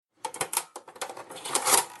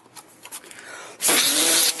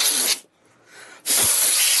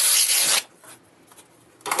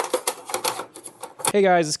Hey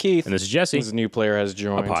guys, it's Keith. And this is Jesse. This is a new player has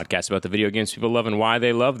joined. A podcast about the video games people love and why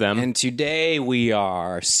they love them. And today we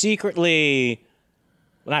are secretly,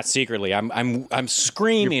 well, not secretly. I'm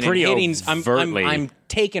screaming. You're pretty and hitting. overtly. I'm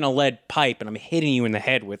taking a lead pipe and I'm hitting you in the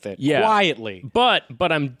head with it quietly. But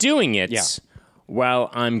I'm doing it while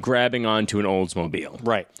I'm grabbing onto an Oldsmobile.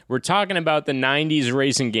 Right. We're talking about the 90s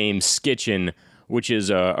racing game Skitchin, which is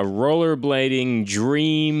a rollerblading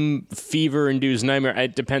dream, fever-induced nightmare.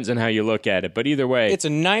 It depends on how you look at it, but either way, It's a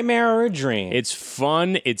nightmare or a dream. it's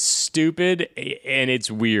fun, it's stupid, and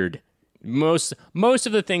it's weird. Most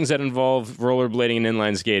of the things that involve rollerblading and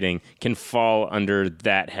inline skating can fall under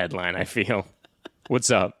that headline, I feel.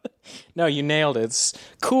 What's up? No, you nailed it. It's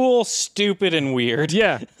cool, stupid, and weird.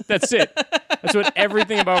 Yeah, that's it. That's what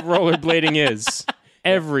everything about rollerblading is.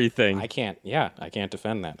 Everything. I can't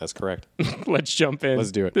defend that. That's correct. Let's jump in.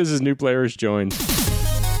 Let's do it. This is New Players Joined.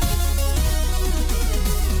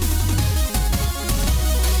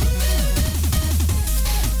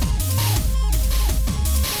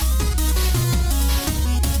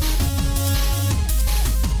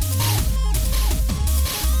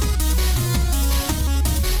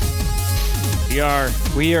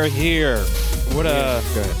 We are here. What Go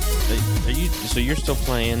ahead. So you're still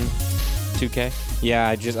playing 2K?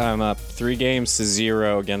 Yeah, I'm up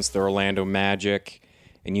 3-0 against the Orlando Magic,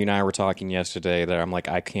 and you and I were talking yesterday that I'm like,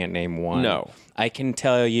 I can't name one. No. I can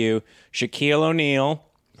tell you Shaquille O'Neal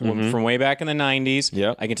from way back in the 90s.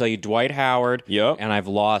 Yep. I can tell you Dwight Howard. Yep. And I've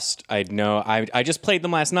lost, I just played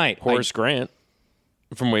them last night. Horace Grant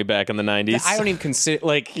from way back in the 90s. I don't even consider,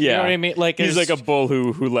 you know what I mean? Like, he's like a bull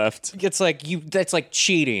who left. it's like that's like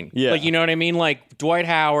cheating. Yeah. Like, you know what I mean? Like, Dwight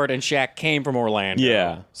Howard and Shaq came from Orlando.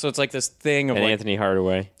 Yeah. So it's like this thing of And like, Anthony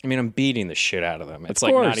Hardaway. I mean, I'm beating the shit out of them. It's Of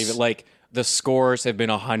like not course. even like the scores have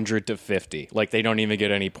been 100-50. Like they don't even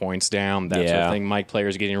get any points down. That sort of thing. My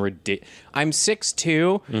players getting ridiculous. I'm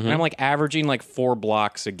 6'2", and I'm like averaging like 4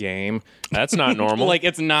 blocks a game. That's not normal. Like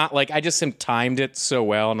it's not like I just timed it so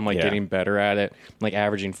well, and I'm like getting better at it. I'm like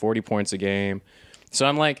averaging 40 points a game. So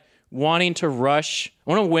I'm like wanting to rush.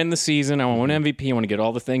 I want to win the season. I want to win MVP. I want to get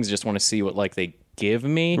all the things. Just want to see what like they give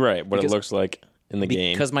me. Right, what it looks like in the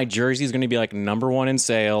game. Because my jersey is going to be like #1 in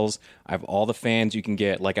sales. I have all the fans you can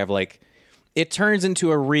get. Like it turns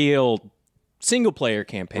into a real single player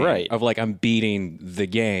campaign. Right. Of like I'm beating the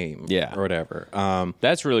game. Yeah. Or whatever.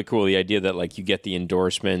 That's really cool. The idea that like you get the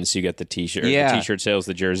endorsements, you get the t-shirt, Yeah. the t-shirt sales,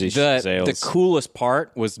 the jersey The sales. coolest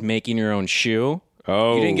part was making your own shoe.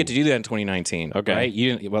 Oh. You didn't get to do that in 2019. Okay. Right?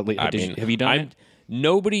 You didn't. Well, have you done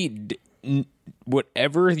it?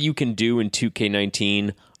 Whatever you can do in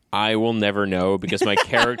 2K19, I will never know because my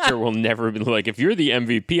character will never be like, if you're the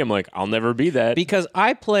MVP, I'm like, I'll never be that. Because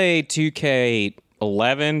I played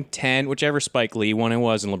 2K11, 10, whichever Spike Lee one it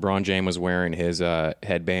was, and LeBron James was wearing his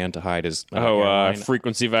headband to hide his hairline.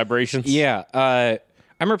 Frequency vibrations? Yeah. I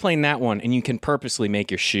remember playing that one, and you can purposely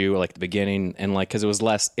make your shoe like the beginning, and like because it was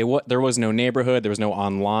less. There was no neighborhood, there was no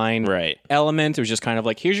online element. It was just kind of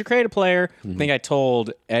like, here's your creative player. I think I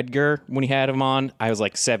told Edgar when he had him on, I was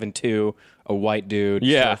like 7'2", a white dude,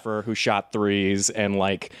 surfer who shot threes and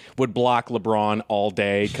like would block LeBron all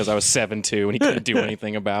day because I was 7'2" and he couldn't do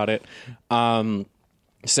anything about it.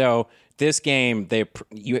 So this game,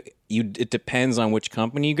 it depends on which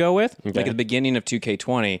company you go with. Like at the beginning of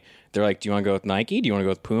 2K20, they're like, do you want to go with Nike? Do you want to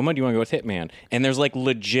go with Puma? Do you want to go with Hitman? And there's like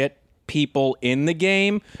legit people in the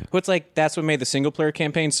game who it's like, that's what made the single player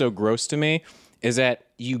campaign so gross to me, is that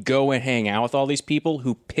you go and hang out with all these people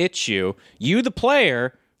who pitch you the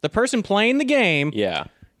player, the person playing the game. Yeah.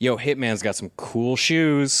 Yo, Hitman's got some cool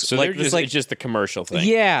shoes. So like, it's just the commercial thing.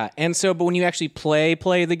 Yeah, and so, but when you actually play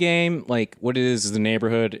the game, like what it is the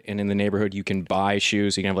neighborhood, and in the neighborhood you can buy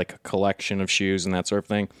shoes, so you can have like a collection of shoes and that sort of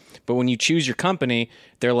thing. But when you choose your company,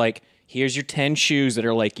 they're like, here's your 10 shoes that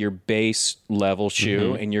are like your base level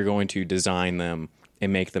shoe, and you're going to design them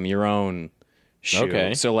and make them your own shoe.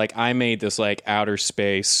 Okay. So like I made this like outer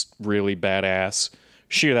space, really badass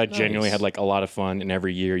shoe that genuinely had like a lot of fun, and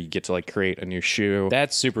every year you get to like create a new shoe.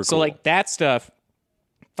 That's super cool. So like that stuff,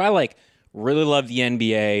 if I like really love the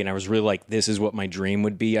NBA and I was really like, this is what my dream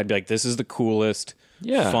would be, I'd be like, this is the coolest,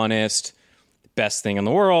 funnest, best thing in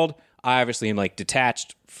the world. I obviously am like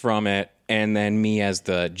detached from it, and then me as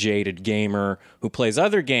the jaded gamer who plays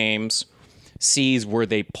other games sees where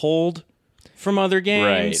they pulled from other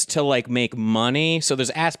games to like make money. So there's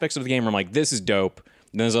aspects of the game where I'm like, this is dope.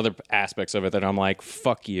 And there's other aspects of it that I'm like,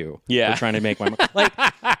 fuck you. Yeah. For trying to make my money. Like,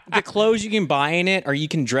 the clothes you can buy in it, or you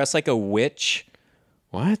can dress like a witch,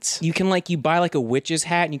 What? You can you buy a witch's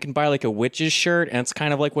hat and you can buy a witch's shirt, and it's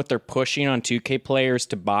kind of what they're pushing on 2K players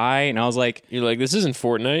to buy. And I was like, you're like, this isn't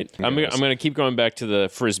Fortnite. I'm gonna keep going back to the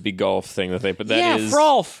frisbee golf thing that they put. That is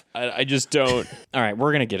Frolf. I just don't. All right,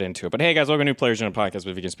 we're gonna get into it. But hey, guys, welcome to New Players in a Podcast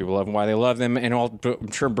with videos people love and why they love them, and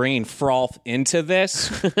I'm sure bringing Frolf into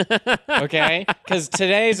this. Okay, because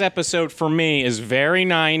today's episode for me is very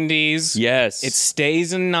 90s. Yes, it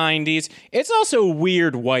stays in 90s. It's also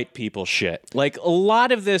weird white people shit. A lot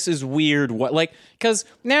of this is weird. Because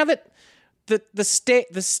now that the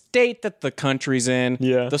state that the country's in,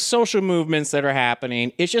 the social movements that are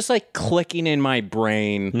happening, it's just clicking in my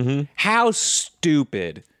brain how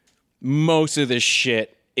stupid most of this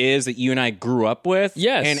shit is that you and I grew up with.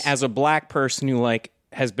 Yes. And as a black person who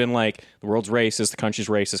has been the world's racist, the country's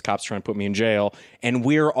racist, cops trying to put me in jail, and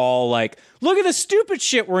we're all look at the stupid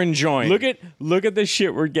shit we're enjoying. Look at the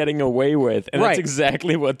shit we're getting away with. And that's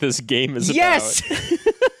exactly what this game is about. Yes.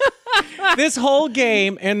 This whole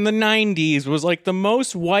game in the 90s was the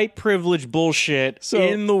most white privilege bullshit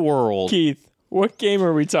in the world. Keith, what game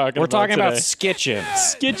are we talking about? We're talking today? about Skitchin.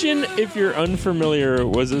 Skitchin, if you're unfamiliar,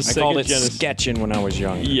 was a Sega Genesis. I called it Sketchin when I was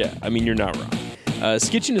younger. Yeah, I mean, you're not wrong.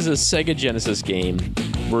 Skitchin is a Sega Genesis game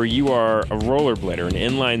where you are a rollerblader, an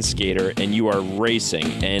inline skater, and you are racing.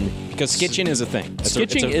 And because Skitchin is a thing.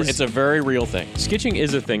 It's a very real thing. Skitchin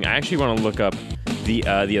is a thing. I actually want to look up the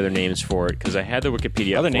other names for it because I had the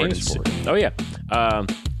Wikipedia. Other names for it. Oh yeah.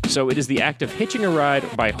 So it is the act of hitching a ride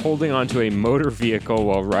by holding onto a motor vehicle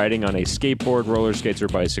while riding on a skateboard, roller skates, or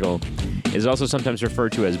bicycle. It is also sometimes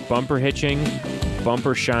referred to as bumper hitching,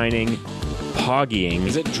 bumper shining, poggying,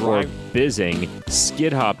 is it or bizzing,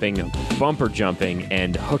 skid hopping, bumper jumping,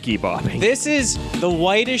 and hooky bobbing. This is the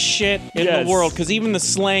whitest shit in the world because even the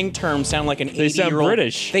slang terms sound like an 80-year-old. They sound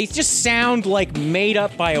British. They just sound made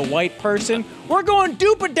up by a white person. We're going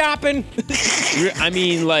doopa-dopping. I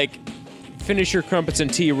mean, finish your crumpets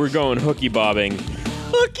and tea, we're going hooky bobbing.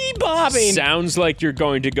 Hooky bobbing. Sounds like you're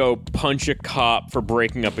going to go punch a cop for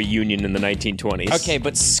breaking up a union in the 1920s. Okay,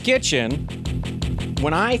 but Skitchin,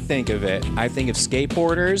 when I think of it, I think of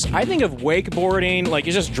skateboarders. I think of wakeboarding.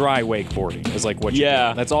 It's just dry wakeboarding is what you're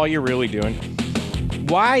doing. That's all you're really doing.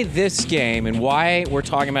 Why this game and why we're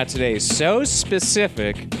talking about today is so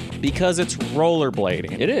specific because it's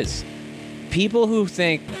rollerblading. It is. People who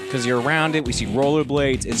think, because you're around it, we see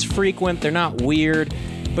rollerblades, it's frequent, they're not weird.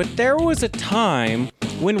 But there was a time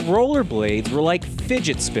when rollerblades were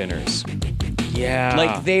fidget spinners.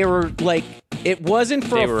 Yeah. They were it wasn't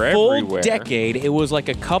for a full everywhere. decade. It was a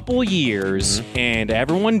couple years, and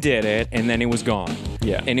everyone did it, and then it was gone.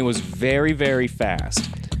 Yeah. And it was very, very fast.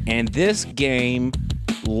 And this game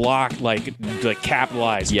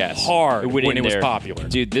capitalized hard when it was popular.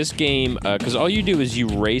 Dude, this game, because all you do is you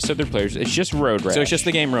race other players. It's just Road Rash. So it's just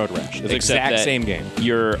the game Road Rash. It's the exact same game.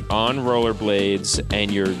 You're on rollerblades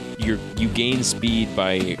and you gain speed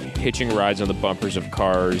by hitching rides on the bumpers of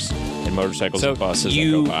cars and motorcycles and buses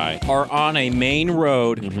that go by. You are on a main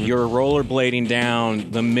road. You're rollerblading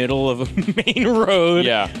down the middle of a main road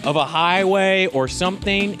of a highway or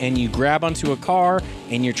something, and you grab onto a car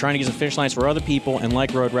and you're trying to get to the finish lines for other people, and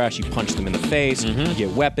like Road Rash, you punch them in the face, you get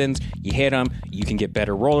weapons, you hit them, you can get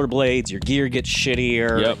better rollerblades, your gear gets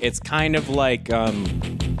shittier. Yep. It's kind of like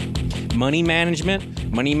money management.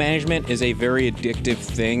 Money management is a very addictive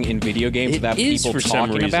thing in video games without people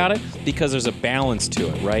talking about it because there's a balance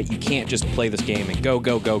to it, right? You can't just play this game and go,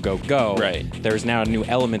 go, go, go, go. Right. There's now a new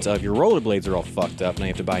element of your rollerblades are all fucked up and you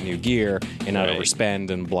have to buy new gear and not overspend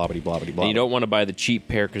and blah, blah, blah, blah, blah. And you don't want to buy the cheap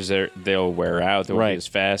pair because they'll wear out. They won't be as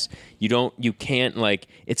fast. You can't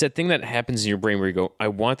it's that thing that happens in your brain where you go, I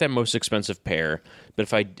want that most expensive pair,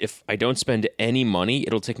 but if I don't spend any money,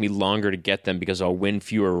 it'll take me longer to get them because I'll win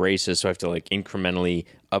fewer races, so I have to incrementally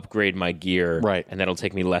upgrade my gear, right? And that'll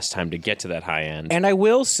take me less time to get to that high end. And I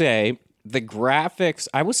will say, the graphics,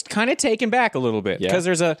 I was kind of taken back a little bit because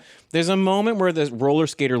there's a moment where the roller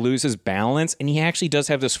skater loses balance, and he actually does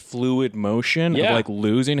have this fluid motion of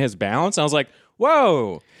losing his balance. I was like,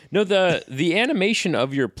 whoa. No, the animation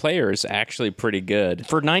of your player is actually pretty good.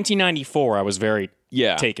 For 1994, I was very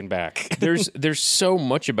taken back. There's so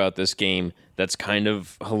much about this game that's kind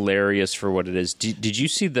of hilarious for what it is. Did you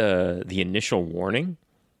see the initial warning?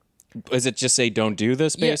 Is it just say don't do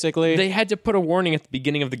this, basically? Yeah, they had to put a warning at the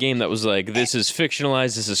beginning of the game that was like, this is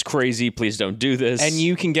fictionalized, this is crazy, please don't do this. And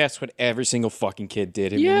you can guess what every single fucking kid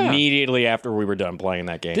did immediately after we were done playing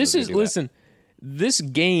that game. This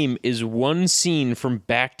game is one scene from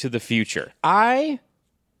Back to the Future. I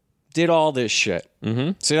did all this shit.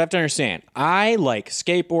 So you have to understand, I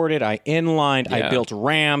skateboarded, I inlined, I built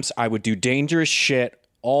ramps, I would do dangerous shit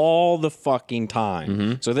all the fucking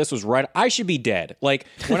time. So this was right. I should be dead. Like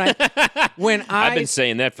I've been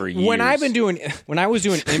saying that for years. When I was doing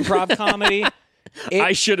improv comedy,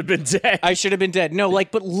 I should have been dead. I should have been dead. No,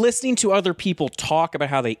 but listening to other people talk about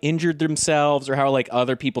how they injured themselves or how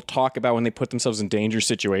other people talk about when they put themselves in dangerous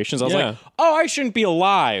situations, I was like, oh, I shouldn't be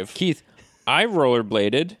alive. Keith, I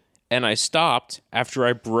rollerbladed and I stopped after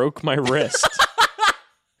I broke my wrist.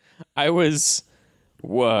 I was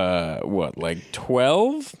like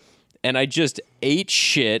 12, and I just ate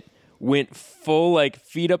shit, went full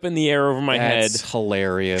feet up in the air over my head. That's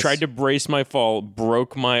hilarious. Tried to brace my fall,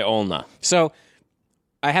 broke my ulna. So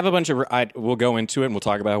I have a bunch of. We'll go into it, and we'll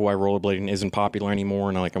talk about why rollerblading isn't popular anymore.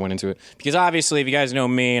 And I went into it because obviously, if you guys know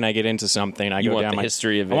me, and I get into something, I go down the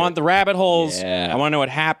history of it. I want the rabbit holes. Yeah. I want to know what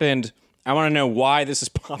happened. I want to know why this is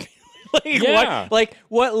popular.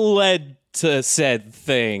 What led to said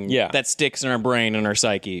thing that sticks in our brain and our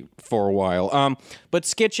psyche for a while. But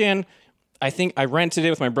Skitchin, I think I rented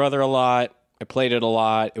it with my brother a lot. I played it a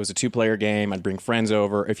lot. It was a 2-player game. I'd bring friends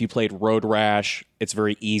over. If you played Road Rash, it's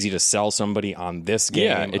very easy to sell somebody on this game.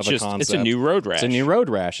 Yeah, it's a new Road Rash. It's a new Road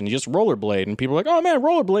Rash, and you just rollerblade, and people are like, oh man,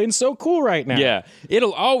 rollerblading's so cool right now. Yeah,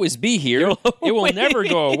 it'll always be here. It will never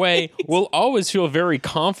go away. We'll always feel very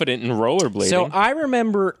confident in rollerblading. So I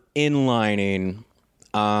remember inlining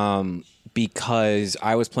because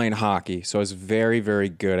I was playing hockey, so I was very, very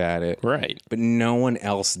good at it. Right. But no one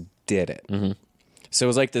else did it. So it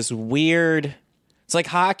was like this weird... It's like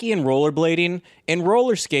hockey and rollerblading and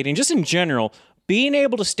roller skating, just in general, being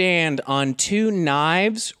able to stand on 2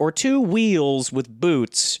 knives or 2 wheels with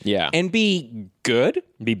boots and be good,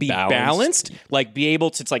 be balanced, be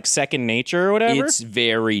able to... It's like second nature or whatever. It's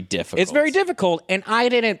very difficult. It's very difficult, and I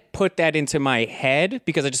didn't put that into my head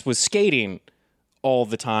because I just was skating all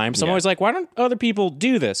the time. So I'm always like, why don't other people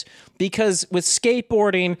do this? Because with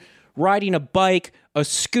skateboarding, riding a bike, a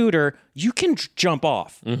scooter, you can jump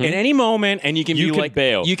off at any moment, and you can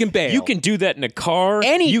bail. You can bail. You can do that in a car.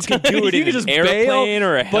 Anytime. You can do it in an airplane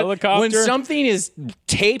or a helicopter. When something is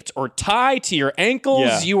taped or tied to your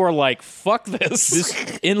ankles, you are like, fuck this. This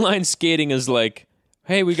inline skating is like,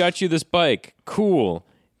 hey, we got you this bike. Cool.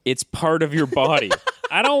 It's part of your body.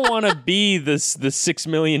 I don't want to be the $6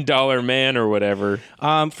 million man or whatever.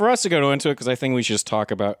 For us to go into it, because I think we should just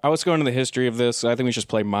talk about... I was going into the history of this. I think we should just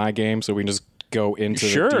play my game so we can just go into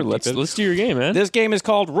let's do your game, man. This game is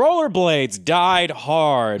called Rollerblades Died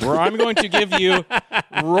Hard, where I'm going to give you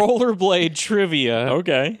rollerblade trivia.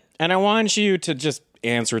 Okay. And I want you to just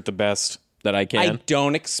answer it the best that I can. I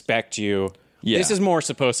don't expect you... Yeah. This is more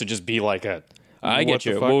supposed to just be like a... I get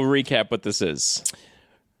you. We'll recap what this is.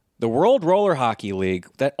 The World Roller Hockey League,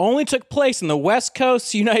 that only took place in the West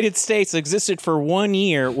Coast United States, existed for 1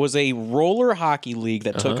 year, was a roller hockey league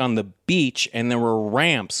that took on the beach, and there were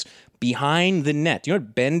ramps behind the net. Do you know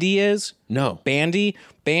what bendy is? No. Bandy?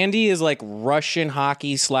 Bandy is like Russian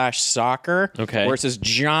hockey / soccer. Okay. Where it's this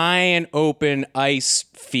giant open ice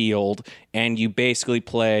field, and you basically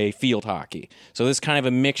play field hockey. So this is kind of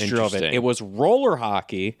a mixture of it. It was roller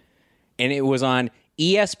hockey, and it was on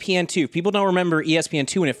ESPN2. If people don't remember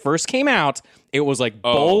ESPN2 when it first came out, it was like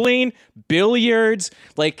bowling, billiards,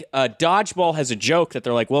 dodgeball has a joke that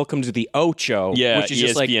they're like, welcome to the Ocho, which is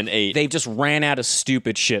just like ESPN8. They just ran out of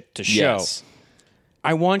stupid shit to show. Yes.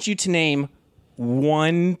 I want you to name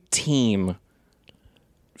one team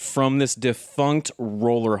from this defunct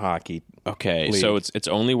roller hockey. Okay, league. so it's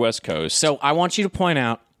only West Coast. So I want you to point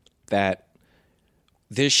out that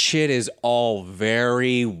this shit is all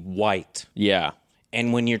very white. Yeah.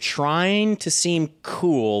 And when you're trying to seem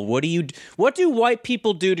cool, what do white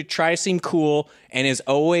people do to try to seem cool and is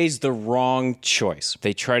always the wrong choice?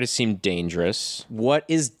 They try to seem dangerous. What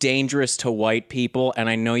is dangerous to white people? And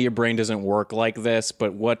I know your brain doesn't work like this,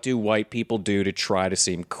 but what do white people do to try to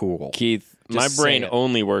seem cool? Keith, my brain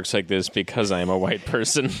only works like this because I am a white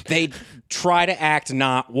person. They try to act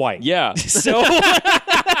not white. Yeah. So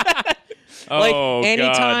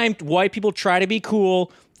anytime white people try to be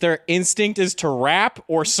cool, their instinct is to rap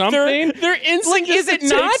or something. Their instinct is to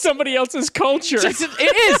take somebody else's culture.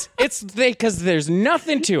 It is. It's because there's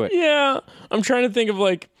nothing to it. Yeah. I'm trying to think of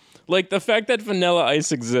like the fact that Vanilla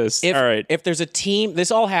Ice exists. All right. If there's a team, this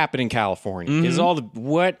all happened in California.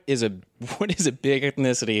 What is a big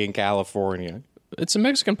ethnicity in California? It's a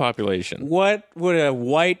Mexican population. What would a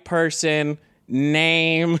white person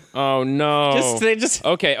name? Oh no. Okay. So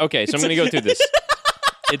I'm going to go through this.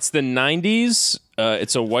 It's the 90s.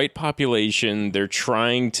 It's a white population. They're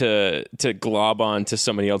trying to glob on to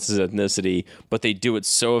somebody else's ethnicity, but they do it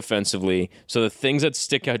so offensively. So the things that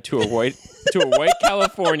stick out to a white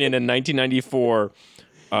Californian in 1994,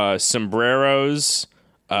 sombreros,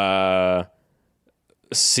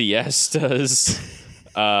 siestas,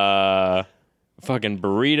 fucking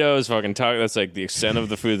burritos, fucking taco. That's like the extent of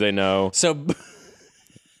the food they know. So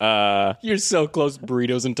you're so close to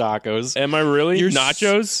burritos and tacos. Am I really?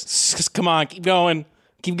 Nachos? Come on, keep going.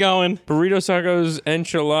 Keep going. Burritos, tacos,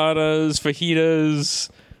 enchiladas, fajitas.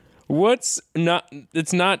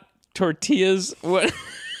 It's not tortillas. What?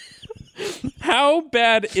 How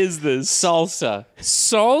bad is this? Salsa.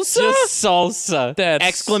 Salsa? Just salsa. That's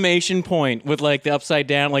exclamation point with like the upside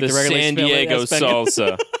down, like the regular San Diego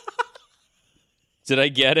salsa. Did I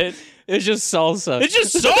get it? It's just salsa. It's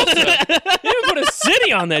just salsa. You didn't put a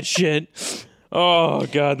city on that shit. Oh,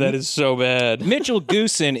 God, that is so bad. Mitchell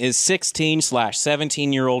Goosen is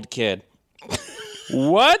 16/17-year-old kid.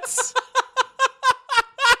 What?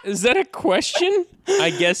 Is that a question? I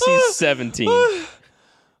guess he's 17.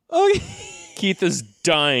 Okay. Keith is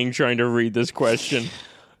dying trying to read this question.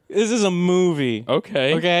 This is a movie.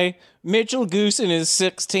 Okay. Okay? Mitchell Goosen is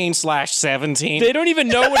 16/17. They don't even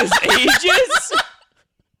know what his age is?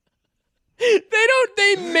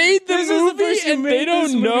 They made the movie and they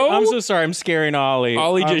don't know? I'm so sorry. I'm scaring Ollie.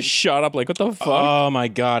 Ollie just shot up like, what the fuck? Oh, my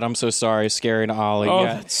God. I'm so sorry. Scaring Ollie. Oh,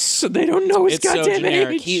 yeah. They don't know his It's so goddamn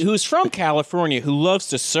generic. age. Who's from California, who loves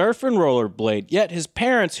to surf and rollerblade, yet his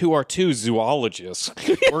parents, who are two zoologists.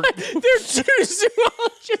 They're two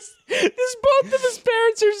zoologists. Both of his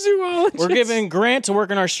parents are zoologists. We're giving Grant to work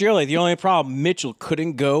in Australia. The only problem, Mitchell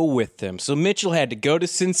couldn't go with them. So Mitchell had to go to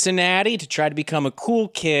Cincinnati to try to become a cool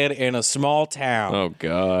kid in a small town. Oh,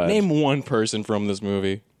 God. Name one person from this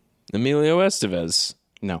movie. Emilio Estevez.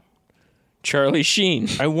 No. Charlie Sheen.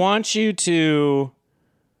 I want you to...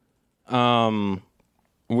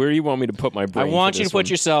 Where do you want me to put my brain? I want you to put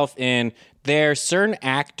yourself in... There are certain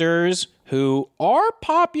actors who are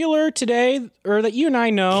popular today, or that you and I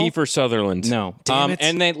know. Kiefer Sutherland. No. Damn it.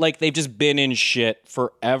 And they've just been in shit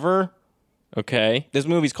forever. Okay. This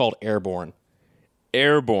movie's called Airborne.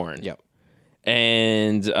 Airborne. Yep.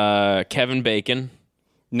 And Kevin Bacon.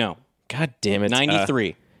 No. God damn it.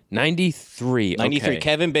 93. 93. 93. Okay.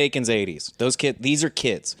 Kevin Bacon's 80s. These are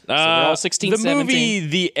kids. So they're all 16, the 17. movie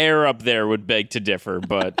The Air up there would beg to differ,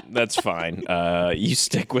 but that's fine. You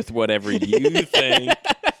stick with whatever you think.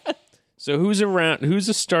 So who's around? Who's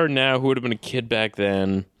a star now who would have been a kid back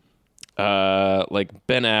then? Like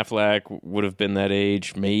Ben Affleck would have been that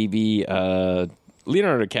age, maybe.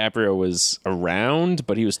 Leonardo DiCaprio was around,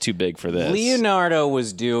 but he was too big for this. Leonardo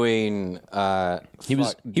was doing... He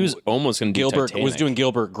was almost going to do Titanic. Was doing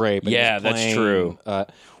Gilbert Grape. Yeah, that's true.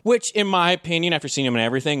 Which, in my opinion, after seeing him in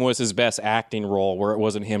everything, was his best acting role, where it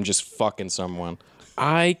wasn't him just fucking someone.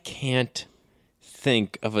 I can't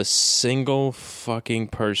think of a single fucking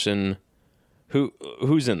person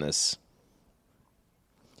who's in this.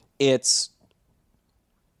 It's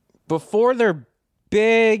before they're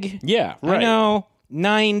big. Yeah, right. I know.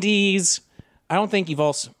 90s. I don't think you've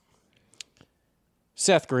also...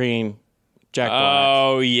 Seth Green, Jack Black.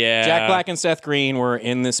 Oh, yeah. Jack Black and Seth Green were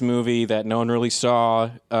in this movie that no one really saw,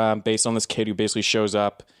 based on this kid who basically shows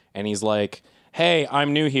up and he's like, hey,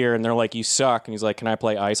 I'm new here. And they're like, you suck. And he's like, can I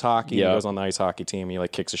play ice hockey? Yep. He goes on the ice hockey team. He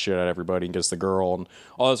like kicks the shit out of everybody and gets the girl and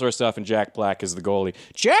all that sort of stuff. And Jack Black is the goalie.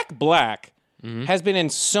 Jack Black has been in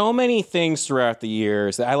so many things throughout the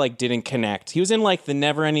years that I like didn't connect. He was in like the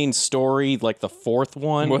Neverending Story, like the fourth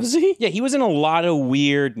one. Was he? Yeah, he was in a lot of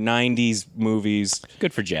weird 90s movies.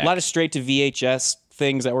 Good for Jack. A lot of straight to VHS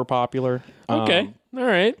things that were popular. Okay. All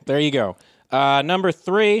right. There you go. Number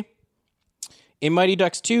 3. In Mighty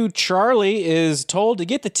Ducks 2, Charlie is told to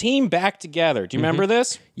get the team back together. Do you remember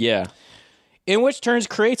this? Yeah. In which turns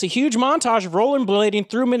creates a huge montage of rollerblading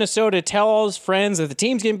through Minnesota to tell all his friends that the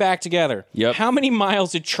team's getting back together. Yep. How many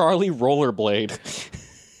miles did Charlie rollerblade?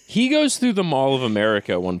 He goes through the Mall of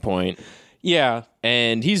America at one point. Yeah.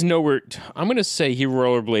 And he's nowhere... I'm going to say he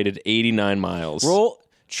rollerbladed 89 miles.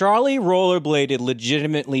 Charlie rollerbladed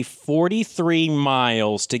legitimately 43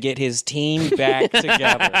 miles to get his team back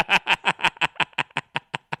together.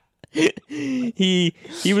 He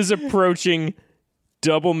was approaching...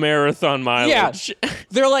 double marathon mileage. Yeah.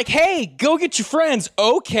 They're like, hey, go get your friends.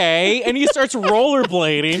 Okay. And he starts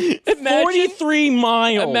rollerblading 43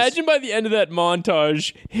 miles. Imagine by the end of that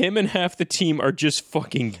montage, him and half the team are just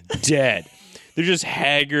fucking dead. They're just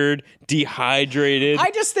haggard, dehydrated. I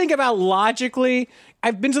just think about logically.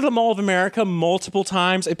 I've been to the Mall of America multiple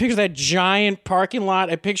times. I picture that giant parking lot.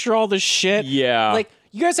 I picture all this shit. Yeah. Like,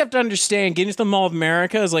 You guys have to understand, getting to the Mall of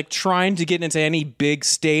America is like trying to get into any big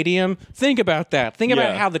stadium. Think about that. Think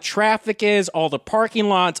about how the traffic is, all the parking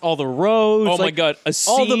lots, all the roads. Oh my God.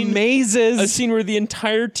 All the mazes. A scene where the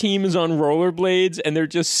entire team is on rollerblades and they're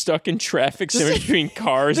just stuck in traffic between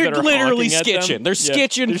cars that are literally honking at them. They're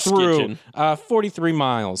skitching through 43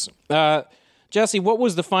 miles. Jesse, what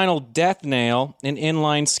was the final death nail in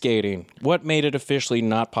inline skating? What made it officially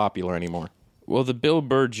not popular anymore? Well, the Bill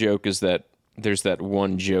Burr joke is that there's that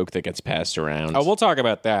one joke that gets passed around. Oh, we'll talk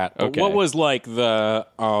about that. But Okay. what was like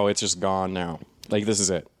it's just gone now. Like, this is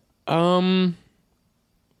it. I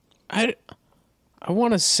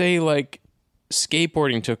want to say like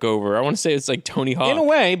skateboarding took over. I want to say it's like Tony Hawk. In a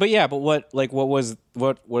way, but what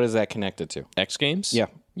is that connected to? X Games? Yeah.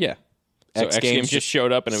 Yeah. So X Games just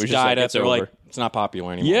showed up and it was just died like, up. it's They're over. like, it's not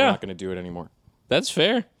popular anymore. Yeah. We're not going to do it anymore. That's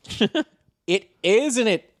fair. It is and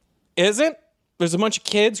it isn't. There's a bunch of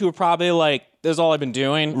kids who are probably like, this is all I've been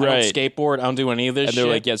doing. I don't skateboard. I don't do any of this And shit.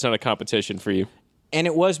 they're like, yeah, it's not a competition for you. And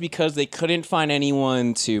it was because they couldn't find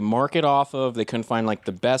anyone to market off of. They couldn't find like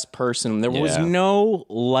the best person. There was no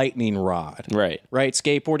lightning rod. Right. Right?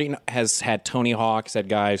 Skateboarding has had Tony Hawk, has had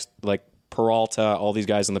guys like Peralta, all these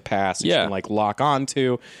guys in the past that you can like lock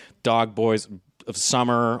onto. Dog Boys of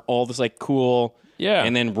Summer, all this like cool. Yeah.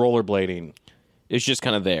 And then rollerblading. It's just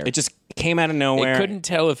kind of there. It just came out of nowhere. I couldn't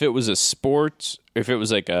tell if it was a sport, if it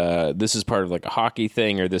was like this is part of like a hockey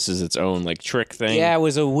thing, or this is its own like trick thing. Yeah, it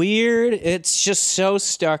was a weird, it's just so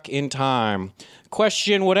stuck in time.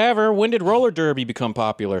 Question, whatever, when did roller derby become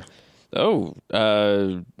popular? Oh,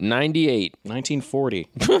 98. 1940.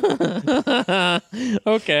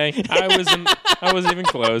 Okay. I wasn't even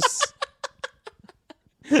close.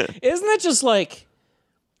 Isn't it just like,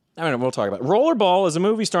 I don't know, we'll talk about it. Rollerball as a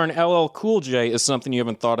movie starring LL Cool J is something you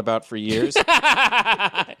haven't thought about for years.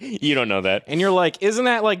 You don't know that. And you're like, isn't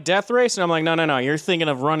that like Death Race? And I'm like, no, you're thinking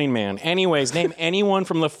of Running Man. Anyways, name anyone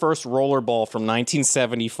from the first rollerball from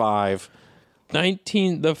 1975.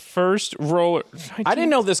 The first roller. I didn't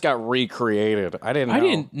know this got recreated. I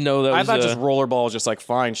didn't know that was I thought just rollerball was just like,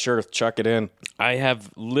 fine, sure, chuck it in. I have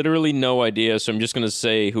literally no idea, so I'm just going to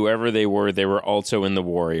say whoever they were also in the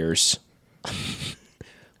Warriors.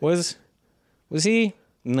 Was he?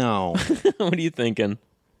 No. What are you thinking?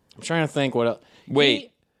 I'm trying to think what else.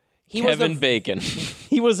 Wait, he Kevin was Bacon.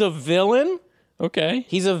 He was a villain. Okay.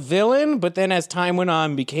 He's a villain, but then as time went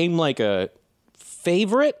on, became like a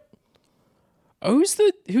favorite. Oh, who's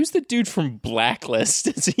the dude from Blacklist?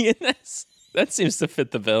 Is he in this? That seems to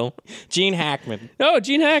fit the bill. Gene Hackman. Oh,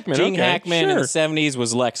 Gene Hackman. Gene okay, Hackman in the 70s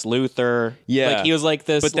was Lex Luthor. Yeah. Like he was like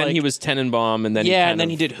this. But then like, he was Tenenbaum, and then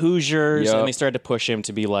he did Hoosiers, and they started to push him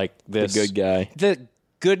to be like this. The good guy. The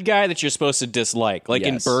good guy that you're supposed to dislike. Like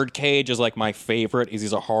in Yes. Birdcage is like my favorite.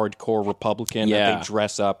 He's a hardcore Republican that they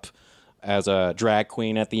dress up as a drag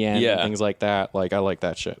queen at the end and things like that. Like I like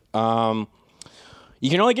that shit. You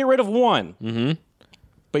can only get rid of one.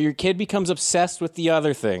 But your kid becomes obsessed with the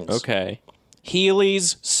other things. Okay.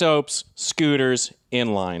 Heelys, soaps, scooters,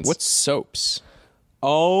 inlines. What's soaps?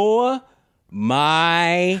 Oh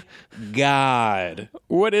my God.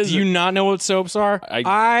 What is Do you not know what soaps are?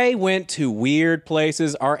 I went to weird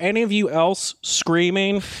places. Are any of you else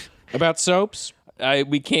screaming about soaps?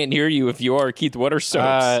 We can't hear you if you are. Keith, what are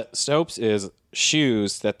soaps? Soaps is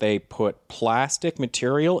shoes that they put plastic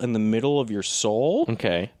material in the middle of your sole.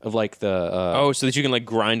 Okay. Of like the... so that you can like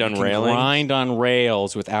grind on railing? Grind on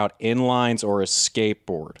rails without inlines or a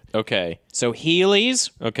skateboard. Okay. So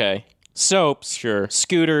Heelys, Okay. soaps, Sure.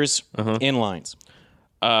 scooters, inlines.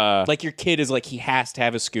 Like your kid is like, he has to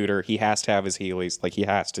have a scooter. He has to have his Heelys. Like he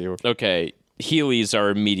has to. Okay. Heelys are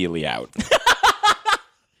immediately out.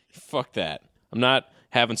 Fuck that. I'm not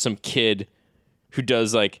having some kid who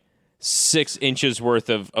does like 6 inches worth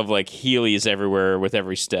of like Heelys everywhere with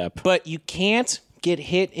every step. But you can't get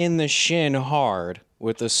hit in the shin hard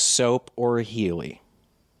with a soap or a Heely.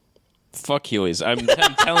 Fuck Heelys. I'm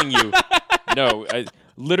telling you. No,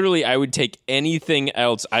 I would take anything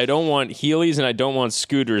else. I don't want Heelys and I don't want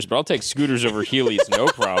scooters, but I'll take scooters over Heelys, no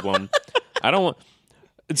problem. I don't want...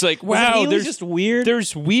 It's like, wow, there's just weird.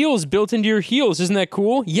 There's wheels built into your heels. Isn't that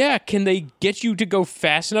cool? Yeah. Can they get you to go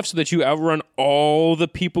fast enough so that you outrun all the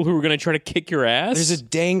people who are going to try to kick your ass? There's a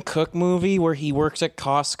Dane Cook movie where he works at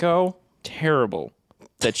Costco. Terrible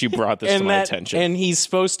that you brought this to my attention. And he's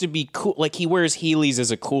supposed to be cool. Like he wears Heelys as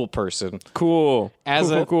a cool person. Cool.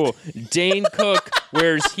 Cool. Dane Cook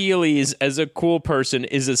wears Heelys as a cool person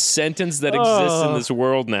is a sentence that exists in this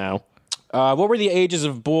world now. What were the ages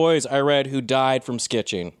of boys I read who died from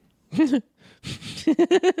skitching?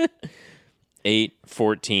 8,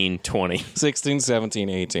 14, 20. 16, 17,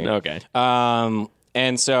 18. Okay.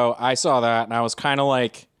 And so I saw that, and I was kind of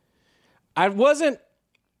like, I wasn't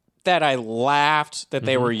that I laughed that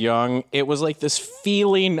they were young. It was like this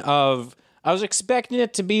feeling of, I was expecting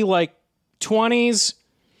it to be like 20s,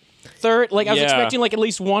 third. Like I was expecting like at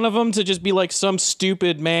least one of them to just be like some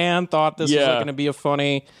stupid man thought this was like going to be a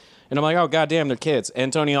funny. And I'm like, oh, goddamn, they're kids.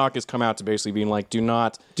 And Tony Hawk has come out to basically being like, do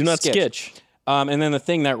not skitch. And then the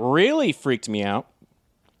thing that really freaked me out,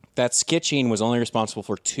 that Skitchin was only responsible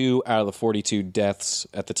for 2 out of the 42 deaths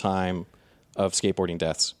at the time of skateboarding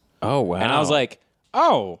deaths. Oh, wow. And I was like,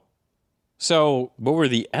 oh. So what were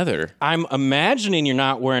the other? I'm imagining you're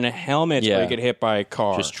not wearing a helmet or you get hit by a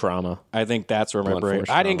car. Just trauma. I think that's where my brain...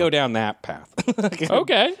 I didn't go down that path.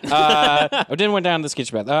 Okay. I didn't went down the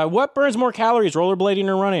sketch path. What burns more calories, rollerblading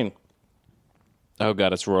or running? Oh,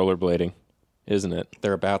 God, it's rollerblading, isn't it?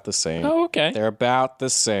 They're about the same. Oh, okay. They're about the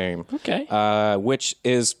same. Okay. Which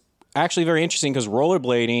is actually very interesting because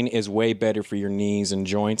rollerblading is way better for your knees and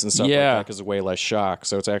joints and stuff like that because of way less shock.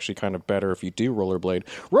 So it's actually kind of better if you do rollerblade.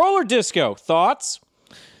 Roller disco. Thoughts?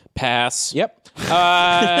 Pass. Yep.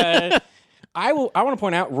 I want to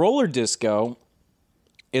point out roller disco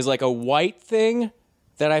is like a white thing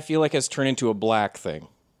that I feel like has turned into a black thing.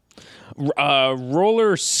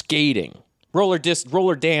 Roller skating. Roller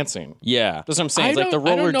dancing. Yeah. That's what I'm saying. It's like the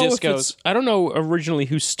roller discos. I don't know originally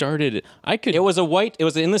who started it. It was it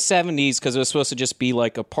was in the 70s because it was supposed to just be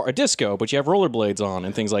like a disco, but you have rollerblades on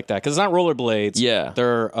and things like that. Because it's not rollerblades. Yeah.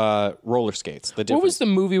 They're roller skates. What was the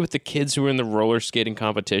movie with the kids who were in the roller skating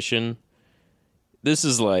competition? This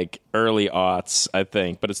is like early aughts, I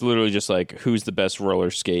think, but it's literally just like who's the best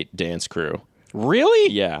roller skate dance crew.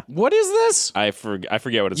 Really? Yeah. What is this? I forget what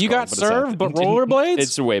it's called. You got served, but rollerblades?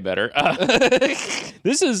 It's way better.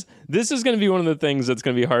 This is going to be one of the things that's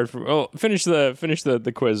going to be hard for. Oh, finish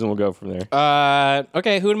the quiz and we'll go from there.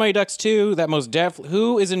 Okay. Who in Mighty Ducks 2 that most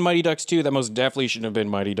who is in Mighty Ducks 2 that most definitely shouldn't have been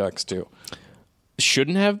Mighty Ducks 2?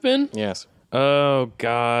 Shouldn't have been? Yes. Oh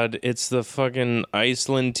God, it's the fucking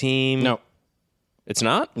Iceland team. No. It's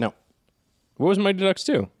not? No. What was Mighty Ducks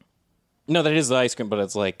 2? No, that is the ice cream, but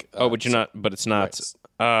it's like... but you're not... But it's not...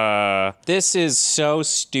 Right. This is so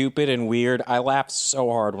stupid and weird. I laughed so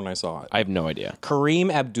hard when I saw it. I have no idea. Kareem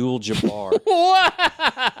Abdul-Jabbar.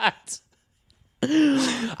 What?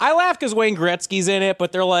 I laugh because Wayne Gretzky's in it,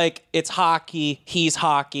 but they're like, it's hockey, he's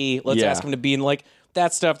hockey, let's ask him to be in, like,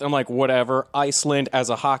 that stuff. I'm like, whatever. Iceland as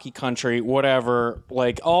a hockey country, whatever.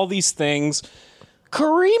 Like, all these things.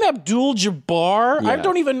 Kareem Abdul-Jabbar? I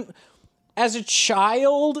don't even... As a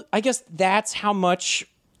child, I guess that's how much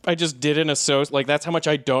I just didn't associate. Like, that's how much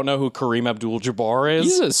I don't know who Kareem Abdul-Jabbar is.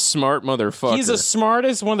 He's a smart motherfucker. He's the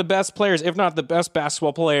smartest, one of the best players, if not the best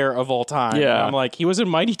basketball player of all time. Yeah. And I'm like, he was in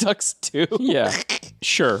Mighty Ducks too. Yeah.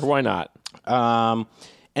 Sure, why not?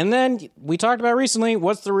 And then we talked about recently,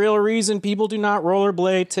 what's the real reason people do not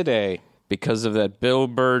rollerblade today? Because of that Bill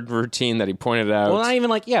Bird routine that he pointed out. Well, not even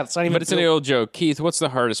like, it's not even... But it's an old joke. Keith, what's the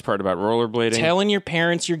hardest part about rollerblading? Telling your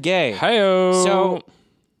parents you're gay. Hi-oh. So...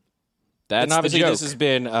 That's and obviously the joke. This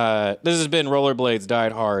has been Rollerblades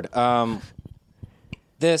Died Hard.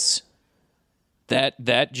 That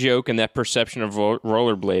joke and that perception of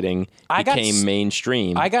rollerblading became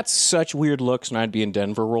mainstream. I got such weird looks when I'd be in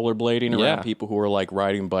Denver rollerblading around people who were like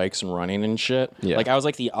riding bikes and running and shit. Yeah. Like I was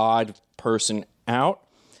like the odd person out.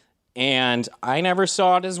 And I never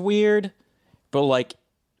saw it as weird, but like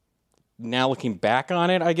now looking back on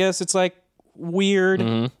it, I guess it's like weird.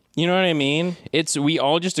 Mm-hmm. You know what I mean? We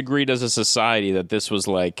all just agreed as a society that this was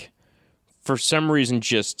like, for some reason,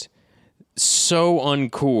 just so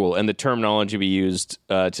uncool, and the terminology we used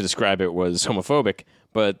to describe it was homophobic.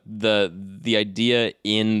 But the idea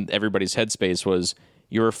in everybody's headspace was,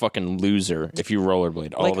 you're a fucking loser if you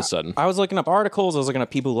rollerblade all of a sudden. I was looking up articles. I was looking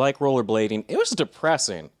up people who like rollerblading. It was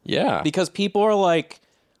depressing. Yeah. Because people are like,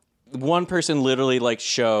 one person literally like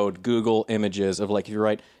showed Google images of like, if you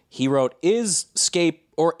write, he wrote, is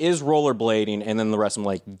rollerblading? And then the rest of them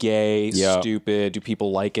like, gay, stupid. Do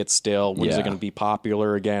people like it still? When is it going to be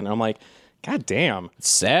popular again? And I'm like, God damn. It's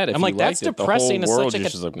sad if I'm like, that's depressing. The whole world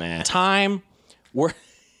it's such like, nah. Time where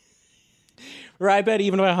I bet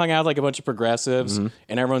even if I hung out with like a bunch of progressives and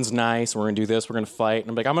everyone's nice, we're gonna do this, we're gonna fight, and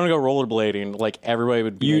I'm like, I'm gonna go rollerblading. Like everybody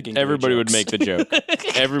would be everybody would make the joke.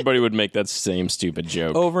 Everybody would make that same stupid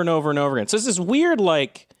joke over and over and over again. So it's this weird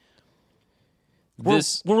like we're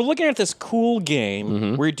looking at this cool game.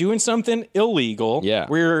 Mm-hmm. We're doing something illegal. Yeah.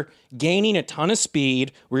 We're gaining a ton of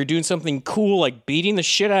speed. We're doing something cool, like beating the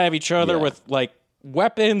shit out of each other with like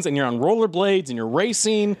weapons, and you're on rollerblades and you're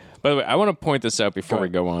racing. By the way, I want to point this out before we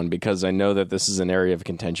go on, because I know that this is an area of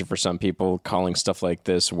contention for some people, calling stuff like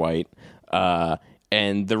this white.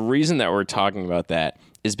 And the reason that we're talking about that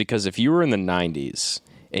is because if you were in the 90s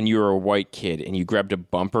and you were a white kid and you grabbed a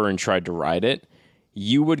bumper and tried to ride it,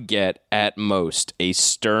 you would get, at most, a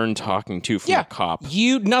stern talking to from a cop.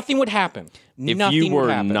 Nothing would happen. If you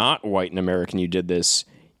were not white and American, you did this,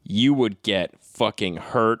 you would get fucking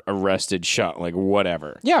hurt, arrested, shot, like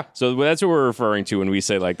whatever. Yeah. So that's what we're referring to when we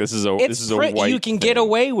say like this is a white. You can get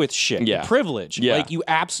away with shit. Yeah. Privilege. Yeah. Like you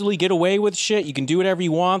absolutely get away with shit. You can do whatever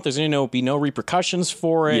you want. There's going to be no repercussions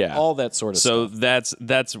for it. Yeah. All that sort of stuff. So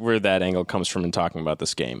that's where that angle comes from in talking about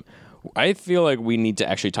this game. I feel like we need to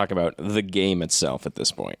actually talk about the game itself at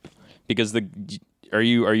this point because are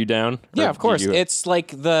you down? Yeah, of course. It's like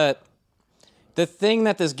the thing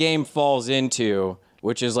that this game falls into,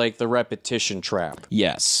 which is like the repetition trap.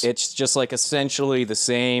 Yes. It's just like essentially the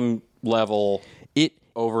same level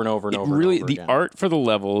over and over and over. Really, and over the art for the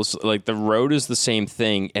levels, like the road is the same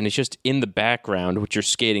thing, and it's just in the background, what you're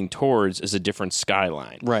skating towards is a different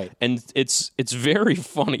skyline. Right. And it's very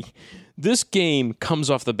funny. This game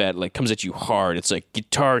comes off the bat, like comes at you hard. It's like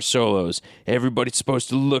guitar solos. Everybody's supposed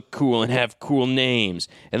to look cool and have cool names.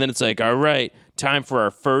 And then it's like, all right, time for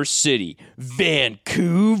our first city,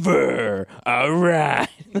 Vancouver. All right.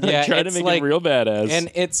 Yeah, try to make it real badass.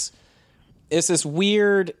 And it's this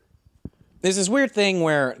weird thing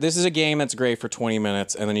where this is a game that's great for 20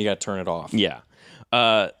 minutes and then you got to turn it off. Yeah.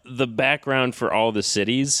 The background for all the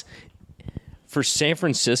cities for San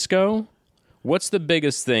Francisco, what's the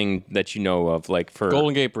biggest thing that you know of, like for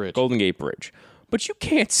Golden Gate Bridge? Golden Gate Bridge. But you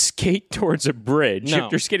can't skate towards a bridge. No.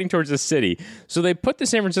 You're skating towards a city. So they put the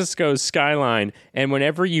San Francisco skyline, and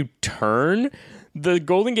whenever you turn, the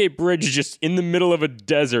Golden Gate Bridge is just in the middle of a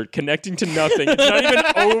desert, connecting to nothing. It's not even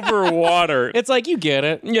over water. It's like, you get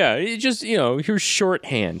it. Yeah, it just, here's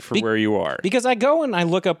shorthand for where you are. Because I go and I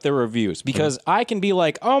look up the reviews because I can be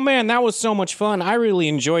like, oh man, that was so much fun. I really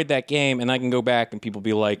enjoyed that game. And I can go back and people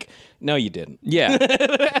be like, no, you didn't. Yeah.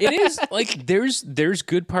 It is like there's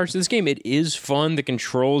good parts of this game. It is fun. The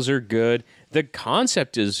controls are good. The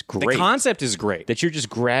concept is great. The concept is great. That you're just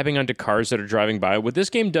grabbing onto cars that are driving by. What this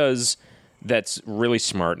game does that's really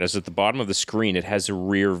smart is at the bottom of the screen, it has a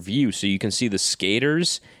rear view. So you can see the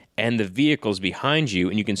skaters and the vehicles behind you,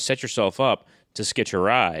 and you can set yourself up to skitch a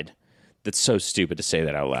ride. That's so stupid to say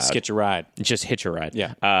that out loud. Skitch a ride. Just hitch a ride.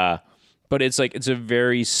 Yeah. But it's a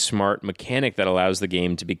very smart mechanic that allows the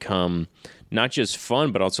game to become not just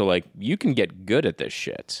fun, but also like you can get good at this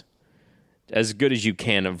shit. As good as you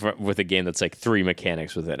can with a game that's like 3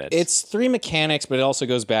 mechanics within it. It's 3 mechanics, but it also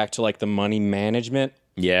goes back to like the money management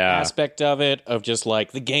aspect of it, of just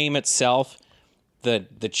like the game itself.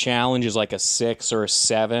 The challenge is like a 6 or a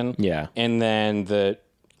 7. Yeah. And then the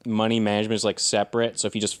money management is like separate. So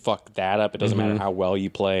if you just fuck that up, it doesn't matter how well you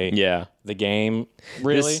play the game,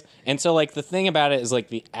 really. And so like the thing about it is like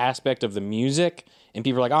the aspect of the music, and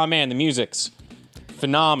people are like, oh man, the music's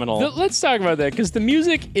phenomenal. Let's talk about that, because the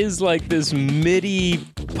music is like this MIDI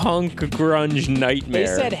punk grunge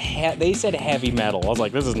nightmare. They said heavy metal. I was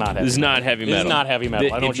like, this is not heavy. This is not heavy metal. This is not heavy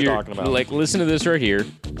metal. I know what you're talking about. Like, listen to this right here.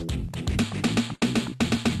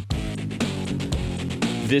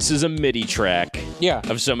 This is a MIDI track. Yeah.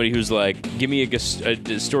 Of somebody who's like, give me a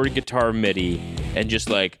distorted guitar MIDI, and just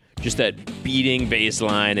that beating bass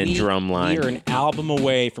line and drum line. We are an album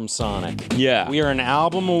away from Sonic. Yeah. We are an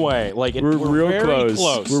album away. Like we're real very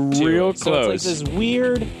close. We're real close. So it's like this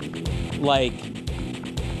weird, like,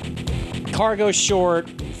 cargo short,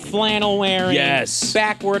 flannel wearing,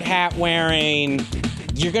 backward hat wearing.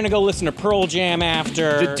 You're going to go listen to Pearl Jam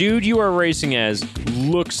after. The dude you are racing as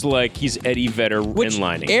looks like he's Eddie Vedder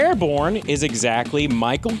inlining. Airborne is exactly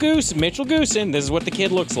Mitchell Goosen. This is what the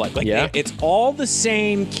kid looks like. It's all the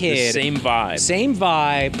same kid. The same vibe. Same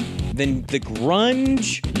vibe. Then the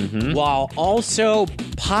grunge, while also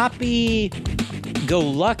poppy, go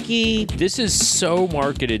lucky. This is so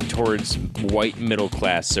marketed towards white middle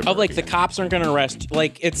class suburbia. Of like the cops aren't going to arrest.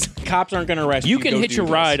 Like cops aren't going to arrest you. You can hitch a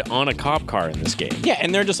ride on a cop car in this game. Yeah,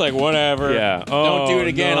 and they're just like, whatever. Yeah. Don't do it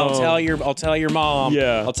again. No. I'll tell your mom.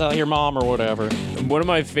 Yeah. I'll tell your mom or whatever. One of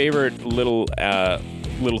my favorite little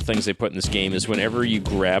things they put in this game is whenever you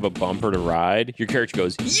grab a bumper to ride, your character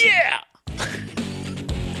goes, yeah.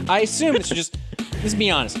 I assume it's just. Let's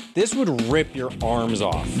be honest. This would rip your arms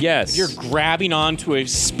off. Yes. If you're grabbing onto a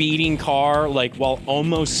speeding car, like while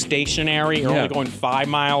almost stationary, or only going 5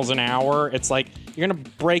 miles an hour, it's like you're gonna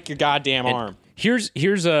break your goddamn arm. Here's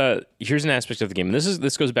an aspect of the game. And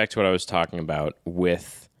this goes back to what I was talking about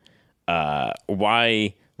with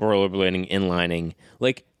why rollerblading, inlining.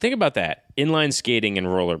 Like, think about that. Inline skating and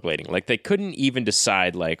rollerblading. Like, they couldn't even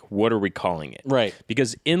decide, like, what are we calling it? Right.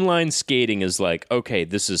 Because inline skating is like, okay,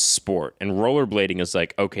 this is sport. And rollerblading is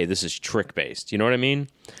like, okay, this is trick-based. You know what I mean?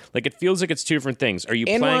 Like, it feels like it's two different things. Are you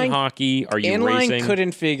playing hockey? Are you racing? Inline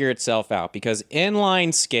couldn't figure itself out because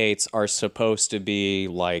inline skates are supposed to be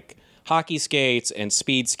like hockey skates and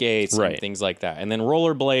speed skates and things like that. And then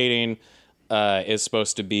rollerblading is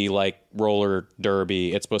supposed to be like roller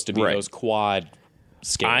derby. It's supposed to be those quad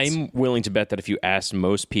skates. I'm willing to bet that if you asked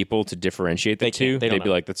most people to differentiate the two, they'd be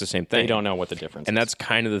like, that's the same thing. They don't know what the difference is. And that's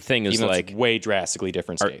kind of the thing is, like, way drastically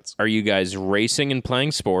different skates. Are you guys racing and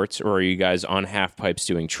playing sports, or are you guys on half pipes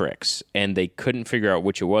doing tricks? And they couldn't figure out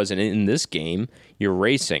which it was. And in this game, you're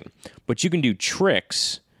racing. But you can do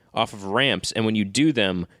tricks off of ramps, and when you do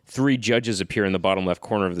them, 3 judges appear in the bottom left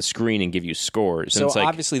corner of the screen and give you scores. So and it's like,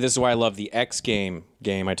 obviously this is why I love the X game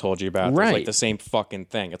I told you about. It's like the same fucking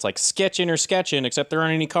thing. It's like Skitchin or Sketchin, except there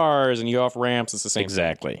aren't any cars and you go off ramps. It's the same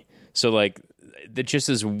thing. So like, it's just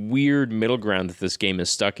this weird middle ground that this game is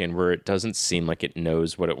stuck in where it doesn't seem like it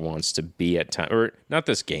knows what it wants to be at time. Or not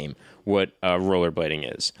this game, what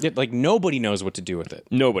rollerblading is. Like, nobody knows what to do with it.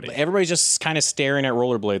 Nobody. Everybody's just kind of staring at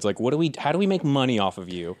rollerblades like, how do we make money off of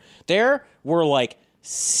you? There were like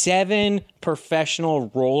 7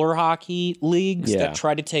 professional roller hockey leagues that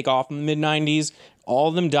tried to take off in the mid-90s. All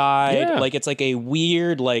of them died. Yeah. Like, it's like a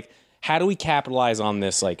weird, like, how do we capitalize on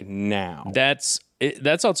this, like, now? That's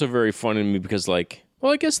also very funny to me because, like,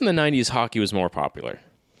 well, I guess in the 90s, hockey was more popular.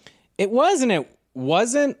 It was and it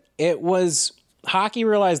wasn't. It was... Hockey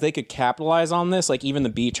realized they could capitalize on this. Like, even the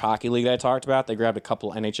beach hockey league that I talked about, they grabbed a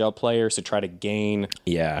couple NHL players to try to gain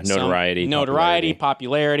notoriety,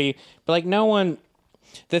 popularity. But like, no one.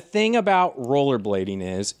 The thing about rollerblading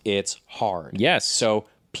is it's hard. Yes. So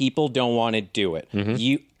people don't want to do it.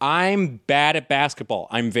 I'm bad at basketball.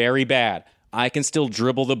 I'm very bad. I can still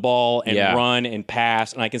dribble the ball and run and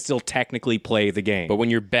pass, and I can still technically play the game. But when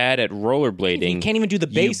you're bad at rollerblading, you can't even do the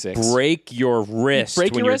basics. You break your wrist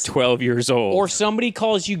when you're 12 years old. Or somebody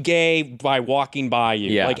calls you gay by walking by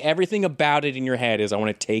you. Yeah. Like, everything about it in your head is, I want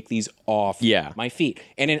to take these off my feet.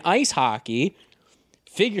 And in ice hockey,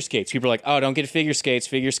 figure skates, people are like, oh, don't get figure skates.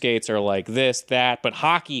 Figure skates are like this, that. But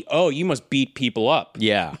hockey, oh, you must beat people up.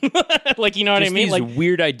 Yeah. Like, you know what I mean? These like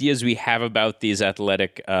weird ideas we have about these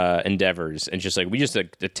athletic endeavors. And just like, we just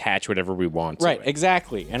attach whatever we want to it.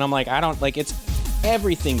 Exactly. And I'm like, I don't, like, it's,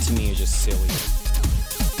 everything to me is just silly.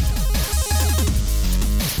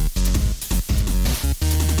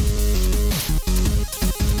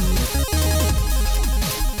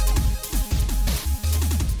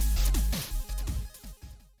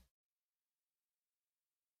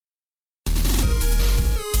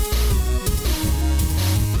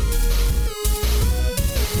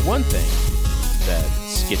 One thing that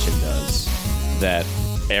Skitchin does that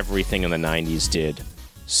everything in the 90s did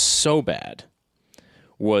so bad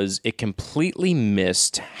was it completely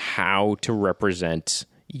missed how to represent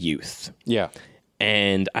youth. Yeah.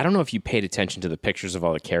 And I don't know if you paid attention to the pictures of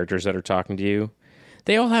all the characters that are talking to you.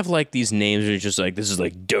 They all have like these names that are just like, this is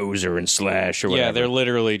like Dozer and Slash or whatever. Yeah, they're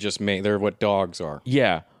literally just they're what dogs are.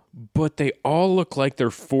 Yeah. But they all look like they're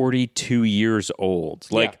 42 years old.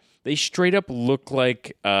 Like, they straight up look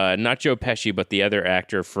like, not Joe Pesci, but the other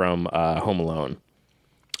actor from Home Alone.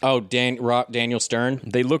 Oh, Daniel Stern?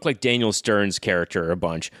 They look like Daniel Stern's character a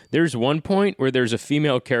bunch. There's one point where there's a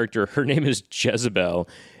female character, her name is Jezebel,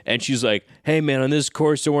 and she's like, hey man, on this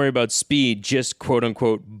course, don't worry about speed, just quote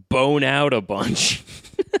unquote bone out a bunch.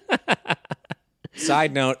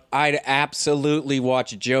 Side note, I'd absolutely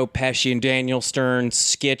watch Joe Pesci and Daniel Stern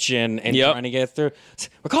skitching and trying to get through.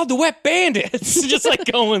 We're called the Wet Bandits. Just like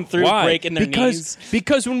going through, breaking their knees.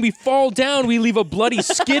 Because when we fall down, we leave a bloody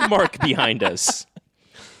skid mark behind us.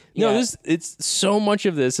 No, it's so much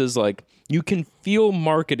of this is like, you can feel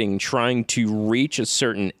marketing trying to reach a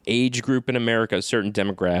certain age group in America, a certain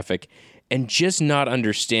demographic, and just not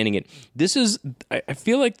understanding it. This is, I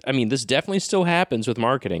feel like, I mean, this definitely still happens with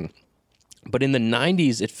marketing. But in the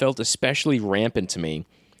 90s, it felt especially rampant to me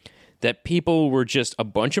that people were just a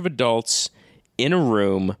bunch of adults in a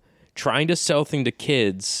room trying to sell things to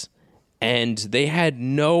kids, and they had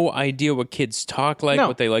no idea what kids talk like,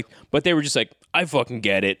 what they like, but they were just like, I fucking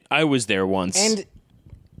get it. I was there once. And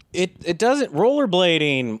it doesn't,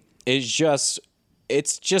 rollerblading is just,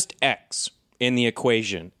 it's just X in the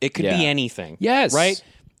equation. It could be anything. Yes. Right?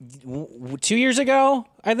 2 years ago,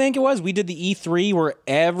 I think it was, we did the E3 where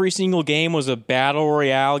every single game was a battle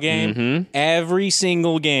royale game. Mm-hmm. Every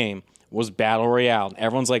single game was battle royale.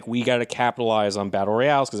 Everyone's like, we got to capitalize on battle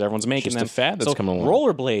royales because everyone's making them. Just a fad that's coming along.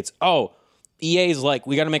 Rollerblades. Oh, EA's like,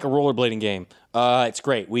 we got to make a rollerblading game. It's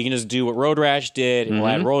great. We can just do what Road Rash did, and we'll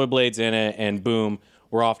add rollerblades in it, and boom,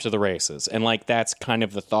 we're off to the races. And like that's kind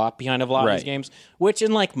of the thought behind a lot of these games, which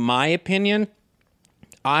in like my opinion,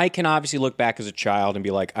 I can obviously look back as a child and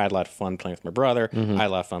be like, I had a lot of fun playing with my brother. I had a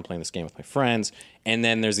lot of fun playing this game with my friends. And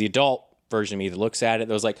then there's the adult version of me that looks at it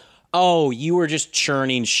that was like, oh, you were just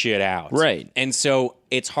churning shit out. Right. And so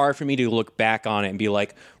it's hard for me to look back on it and be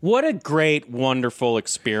like, what a great, wonderful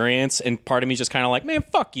experience. And part of me is just kind of like, man,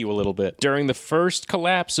 fuck you a little bit. During the first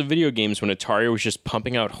collapse of video games when Atari was just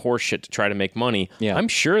pumping out horse shit to try to make money, I'm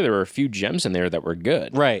sure there were a few gems in there that were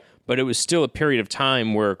good. Right. But it was still a period of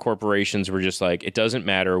time where corporations were just like, it doesn't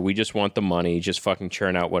matter. We just want the money. Just fucking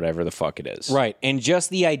churn out whatever the fuck it is. Right. And just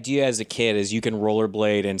the idea as a kid is you can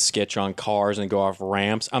rollerblade and sketch on cars and go off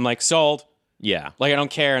ramps. I'm like, sold. Yeah. Like, I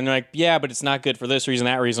don't care. And they're like, yeah, but it's not good for this reason,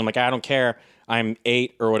 that reason. I'm like, I don't care. I'm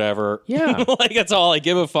 8 or whatever. Yeah. Like, that's all I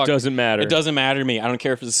give a fuck. Doesn't matter. It doesn't matter to me. I don't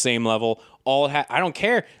care if it's the same level. I don't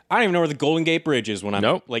care. I don't even know where the Golden Gate Bridge is when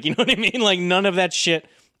I'm like, you know what I mean? Like, none of that shit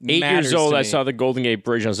 8 years old, I I saw the Golden Gate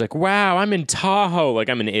Bridge, and I was like, wow, I'm in Tahoe. Like,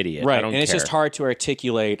 I'm an idiot. Right, I don't and it's care. just hard to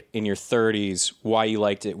articulate in your 30s why you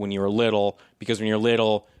liked it when you were little, because when you're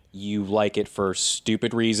little, you like it for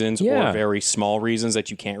stupid reasons or very small reasons that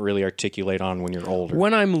you can't really articulate on when you're older.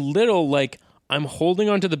 When I'm little, like, I'm holding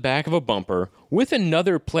onto the back of a bumper with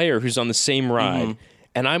another player who's on the same ride,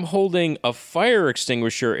 and I'm holding a fire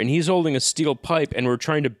extinguisher, and he's holding a steel pipe, and we're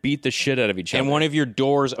trying to beat the shit out of each other. And one of your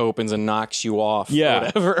doors opens and knocks you off or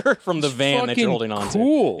whatever from the van that you're holding on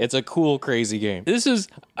to. It's a cool, crazy game. This is...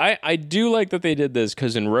 I do like that they did this,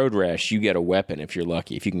 because in Road Rash, you get a weapon if you're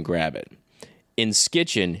lucky, if you can grab it. In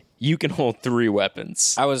Skitchin, you can hold 3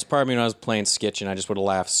 weapons. Part of me when I was playing Skitchin, I just would have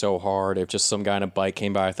laughed so hard if just some guy on a bike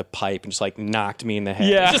came by with a pipe and just like knocked me in the head.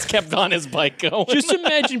 Yeah. Just kept on his bike going. Just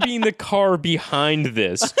imagine being the car behind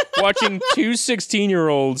this, watching 2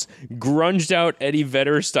 16-year-olds grunged out Eddie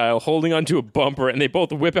Vedder style, holding onto a bumper, and they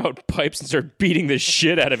both whip out pipes and start beating the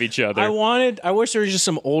shit out of each other. I wish there was just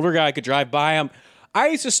some older guy I could drive by him. I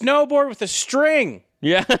used to snowboard with a string.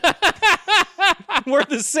 Yeah. We're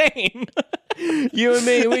the same. You and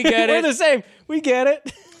me, we get it. We're the same. We get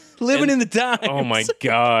it. Living in the times. Oh my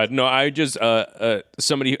God. No, I just,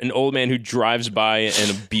 an old man who drives by in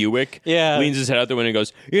a Buick leans his head out the window and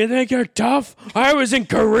goes, you think you're tough? I was in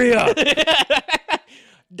Korea.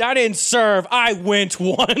 I didn't serve. I went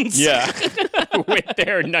once. Yeah. Went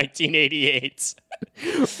there in 1988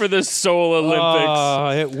 for the Seoul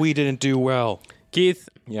Olympics. We didn't do well. Keith,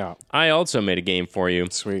 yeah, I also made a game for you.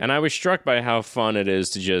 Sweet. And I was struck by how fun it is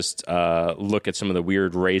to just look at some of the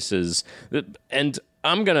weird races. And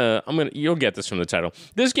you'll get this from the title.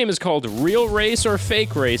 This game is called Real Race or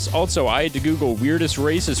Fake Race. Also, I had to Google weirdest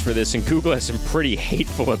races for this, and Google has some pretty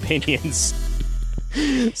hateful opinions.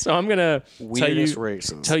 So I'm going to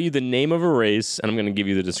tell you the name of a race, and I'm going to give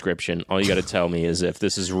you the description. All you got to tell me is if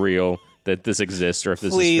this is real, that this exists, or if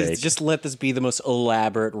this is fake. Please, just let this be the most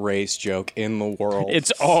elaborate race joke in the world.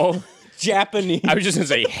 It's all Japanese. I was just going to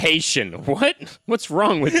say Haitian. What? What's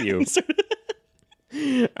wrong with you?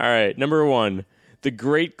 All right, number 1, the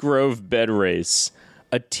Great Grove Bed Race.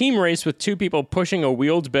 A team race with 2 people pushing a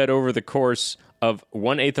wheeled bed over the course of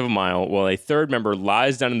 1/8 of a mile, while a third member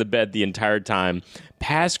lies down in the bed the entire time.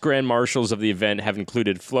 Past grand marshals of the event have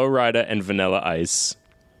included Flo Rida and Vanilla Ice.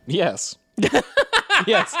 Yes.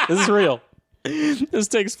 Yes, this is real. This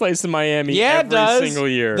takes place in Miami every single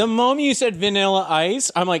year. The moment you said Vanilla Ice,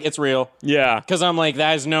 I'm like, it's real. Yeah. Because I'm like,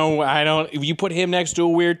 if you put him next to a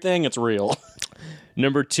weird thing, it's real.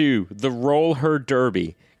 Number 2, the Roll Her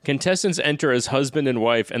Derby. Contestants enter as husband and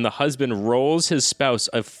wife, and the husband rolls his spouse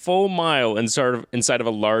a full mile inside of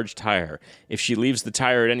a large tire. If she leaves the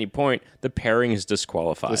tire at any point, the pairing is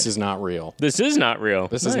disqualified. This is not real. This is not real.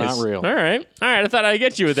 This is not real. All right. I thought I'd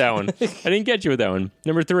get you with that one. I didn't get you with that one.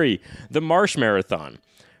 Number 3, the Marsh Marathon.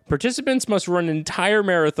 Participants must run an entire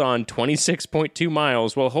marathon, 26.2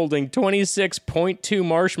 miles, while holding 26.2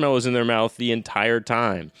 marshmallows in their mouth the entire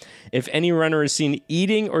time. If any runner is seen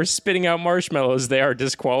eating or spitting out marshmallows, they are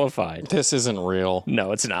disqualified. This isn't real.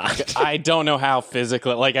 No, it's not. I don't know how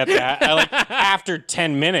physically, after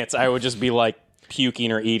 10 minutes, I would just be like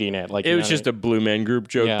puking or eating it. Like it was just a Blue Man Group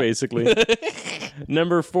joke, basically.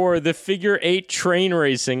 Number 4, the Figure 8 train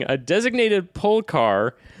racing. A designated pull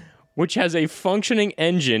car, which has a functioning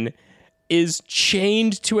engine, is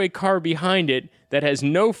chained to a car behind it that has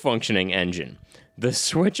no functioning engine. The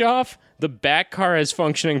switch off, the back car has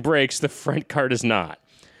functioning brakes, the front car does not.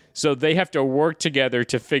 So they have to work together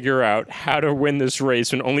to figure out how to win this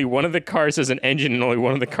race when only one of the cars has an engine and only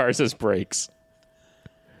one of the cars has brakes.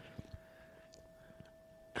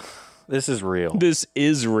 This is real. This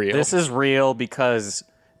is real. This is real because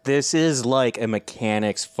This is like a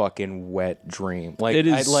mechanic's fucking wet dream. Like it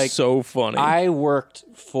is so funny. I worked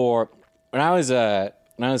for when I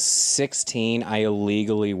was 16. I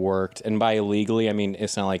illegally worked, and by illegally, I mean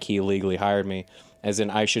it's not like he illegally hired me. As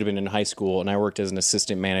in, I should have been in high school, and I worked as an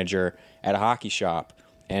assistant manager at a hockey shop.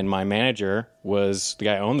 And my manager was the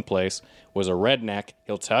guy who owned the place. Was a redneck.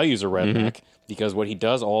 He'll tell you he's a redneck because what he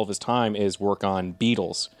does all of his time is work on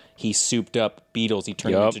Beetles. He souped up Beetles. He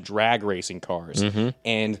turned them into drag racing cars.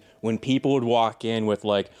 And when people would walk in with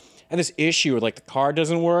like, and this issue with like the car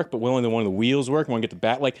doesn't work, but only one of the wheels work, want to get the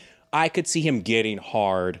back, like I could see him getting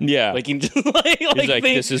hard. Yeah, like he just like, he's like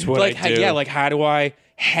this is what I do. Yeah, like how do I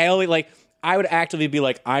like. I would actively be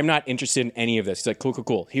like, I'm not interested in any of this. He's like,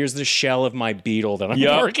 cool. Here's the shell of my Beetle that I'm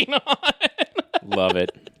working on. Love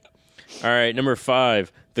it. All right, number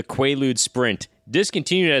 5, the Quaalude Sprint.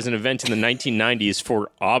 Discontinued as an event in the 1990s for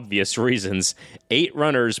obvious reasons. 8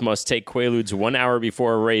 runners must take Quaaludes 1 hour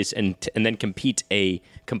before a race and then complete a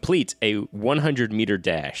 100-meter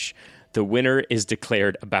dash. The winner is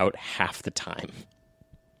declared about half the time.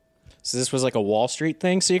 So this was like a Wall Street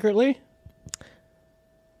thing secretly?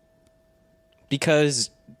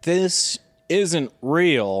 Because this isn't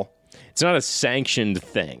real. It's not a sanctioned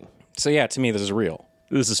thing. So yeah, to me, this is real.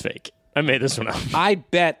 This is fake. I made this one up. I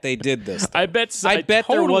bet they did this. I bet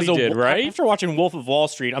totally there was a right? After watching Wolf of Wall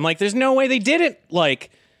Street, I'm like, there's no way they didn't like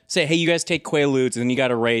say, hey, you guys take Quaaludes and then you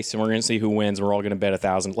got a race and we're gonna see who wins. And we're all gonna bet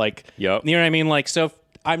 1,000. Like, you know what I mean? Like, so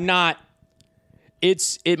I'm not.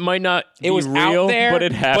 It might not. It was real, out there, but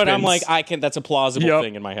it happens. But I'm like, that's a plausible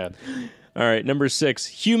thing in my head. All right, number 6,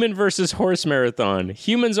 human versus horse marathon.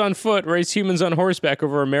 Humans on foot race humans on horseback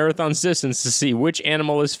over a marathon's distance to see which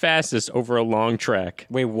animal is fastest over a long track.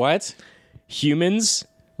 Wait, what? Humans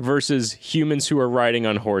versus humans who are riding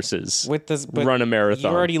on horses run a marathon.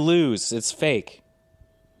 You already lose. It's fake.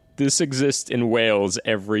 This exists in Wales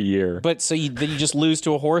every year. But so you just lose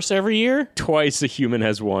to a horse every year? Twice a human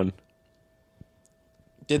has won.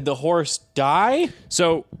 Did the horse die?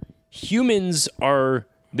 So humans are...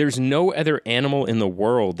 There's no other animal in the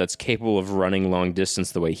world that's capable of running long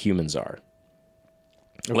distance the way humans are.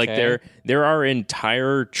 Okay. Like there are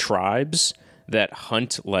entire tribes that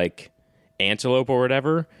hunt like antelope or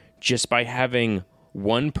whatever just by having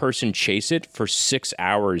one person chase it for 6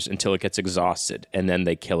 hours until it gets exhausted, and then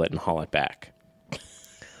they kill it and haul it back.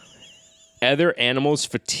 Other animals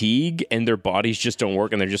fatigue and their bodies just don't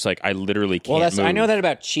work, and they're just like, I literally can't move. I know that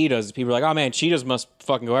about cheetahs. People are like, oh man, cheetahs must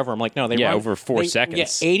fucking go ever. I'm like, no, they run over 4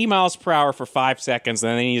 seconds. Yeah, 80 miles per hour for 5 seconds, and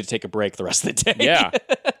then they need to take a break the rest of the day. Yeah.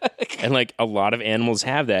 And like a lot of animals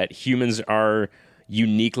have that. Humans are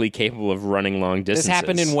uniquely capable of running long distances. This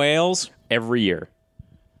happened in Wales? Every year.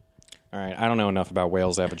 All right, I don't know enough about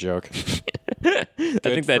Wales to have a joke. I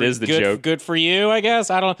think that is the joke. Good for you, I guess.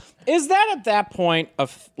 I don't. Is that at that point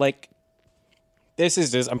of like?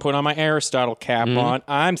 This. I'm putting on my Aristotle cap on.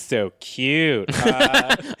 I'm so cute.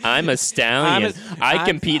 I'm a stallion. I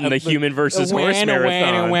compete in the human versus horse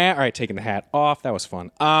marathon. All right, taking the hat off. That was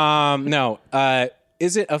fun. No.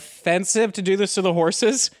 Is it offensive to do this to the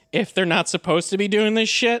horses if they're not supposed to be doing this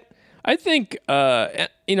shit? I think.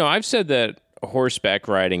 I've said that horseback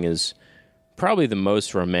riding is probably the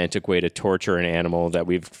most romantic way to torture an animal that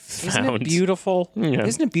we've found. Isn't it beautiful? Yeah.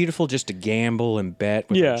 Isn't it beautiful just to gamble and bet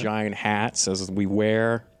with our giant hats as we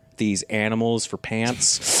wear these animals for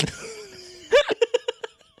pants?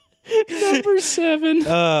 Number 7.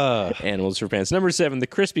 Animals for pants. Number 7, the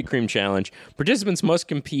Krispy Kreme challenge. Participants must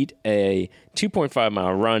complete a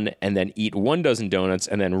 2.5-mile run and then eat 1 dozen donuts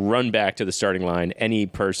and then run back to the starting line. Any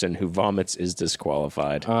person who vomits is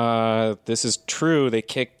disqualified. This is true. They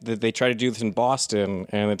tried to do this in Boston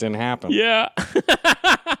and it didn't happen. Yeah.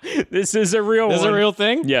 This is a real one. This is a real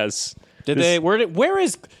thing? Yes. Where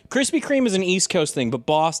is Krispy Kreme is an East Coast thing, but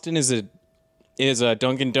Boston is a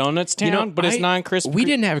Dunkin' Donuts town, but it's non-Krispy. We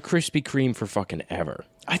didn't have Krispy Kreme for fucking ever.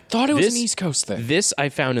 I thought it was an East Coast thing. This I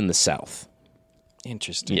found in the South.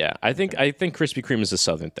 Interesting. Yeah, I think Krispy Kreme is a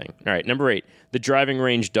Southern thing. All right, number 8, the driving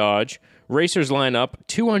range dodge. Racers line up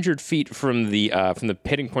 200 feet from the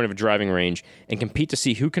pitting point of a driving range and compete to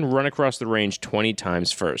see who can run across the range 20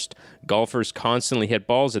 times first. Golfers constantly hit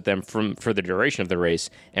balls at them for the duration of the race,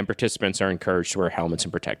 and participants are encouraged to wear helmets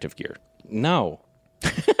and protective gear. No.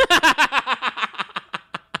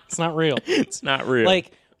 It's not real. It's not real.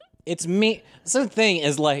 Like, it's me. So the thing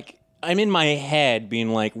is, like, I'm in my head being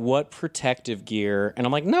like, what protective gear? And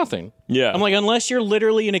I'm like, nothing. Yeah. I'm like, unless you're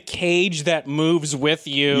literally in a cage that moves with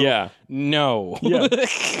you. Yeah. No. Yeah.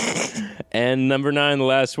 And number 9, the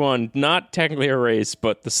last one, not technically a race,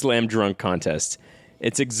 but the Slam Drunk contest.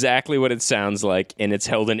 It's exactly what it sounds like, and it's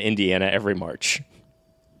held in Indiana every March.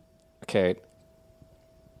 Okay.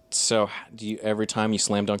 So do you every time you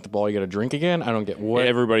slam dunk the ball, you got to drink again? I don't get what.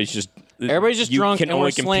 Everybody's just drunk and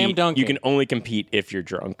we're slam dunking. You can only compete if you're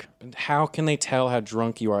drunk. How can they tell how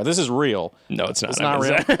drunk you are? This is real. No, it's not. It's not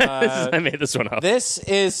real. I made this one up. This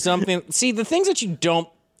is something. See, the things that you don't,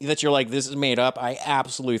 that you're like, this is made up. I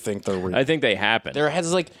absolutely think they're real. I think they happen.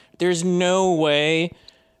 There's no way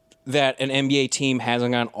that an NBA team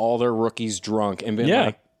hasn't gotten all their rookies drunk and been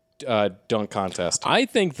like, dunk contest. I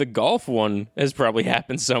think the golf one has probably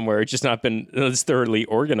happened somewhere. It's just not been as thoroughly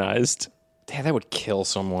organized. Damn, that would kill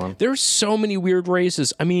someone. There's so many weird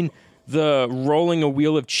races. I mean, the rolling a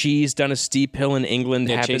wheel of cheese down a steep hill in England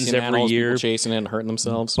happens every year. Chasing it and hurting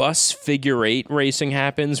themselves. Bus figure eight racing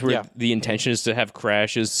happens where the intention is to have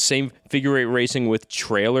crashes. Same figure eight racing with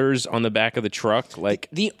trailers on the back of the truck. Like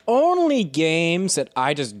the only games that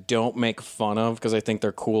I just don't make fun of because I think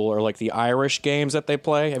they're cool are like the Irish games that they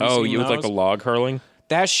play. Have you seen with those? like the log hurling?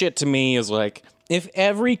 That shit to me is like, if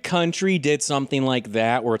every country did something like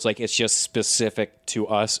that, where it's like it's just specific to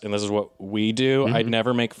us and this is what we do, I'd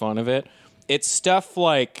never make fun of it. It's stuff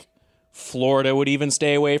like Florida would even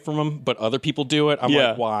stay away from them, but other people do it. I'm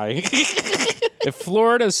like, why? If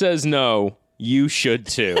Florida says no, you should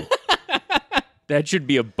too. That should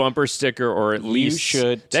be a bumper sticker, or at least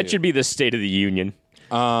that should be the State of the Union.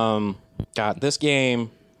 God, this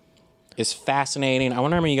game is fascinating. I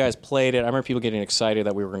wonder how many of you guys played it. I remember people getting excited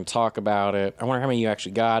that we were going to talk about it. I wonder how many of you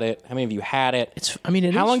actually got it. How many of you had it?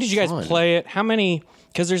 How long did you guys play it? How many?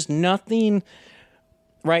 Because there's nothing,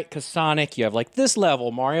 right? Because Sonic, you have like this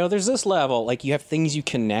level. Mario, there's this level. Like you have things you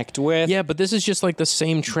connect with. Yeah, but this is just like the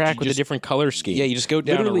same track with a different color scheme. Yeah, you just go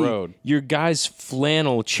down a road. Your guy's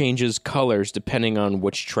flannel changes colors depending on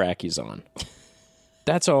which track he's on.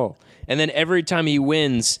 That's all. And then every time he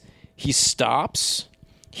wins, he stops.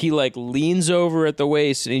 He like leans over at the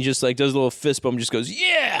waist and he just like does a little fist bump, just goes,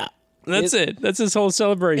 yeah! That's it. That's his whole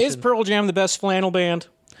celebration. Is Pearl Jam the best flannel band?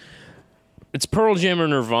 It's Pearl Jam or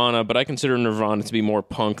Nirvana, but I consider Nirvana to be more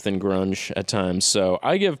punk than grunge at times. So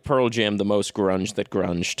I give Pearl Jam the most grunge that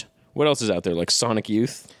grunged. What else is out there? Like Sonic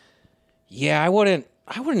Youth? Yeah, I wouldn't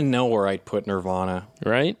know where I'd put Nirvana.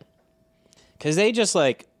 Right? Because they just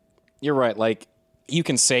like, you're right, like, you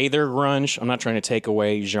can say they're grunge. I'm not trying to take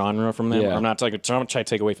away genre from them. Yeah. I'm not trying to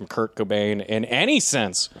take away from Kurt Cobain in any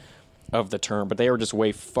sense of the term, but they were just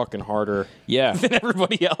way fucking harder than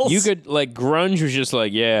everybody else. You could, like, grunge was just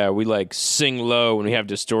like, yeah, we, like, sing low when we have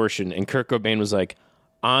distortion. And Kurt Cobain was like,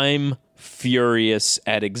 I'm furious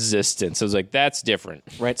at existence. I was like, that's different.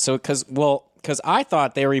 Right, so, because I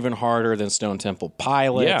thought they were even harder than Stone Temple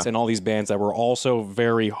Pilots and all these bands that were also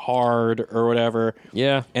very hard or whatever.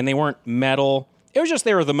 Yeah. And they weren't metal. It was just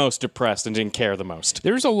they were the most depressed and didn't care the most.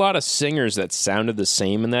 There was a lot of singers that sounded the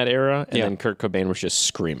same in that era, and then Kurt Cobain was just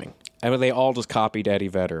screaming. And they all just copied Eddie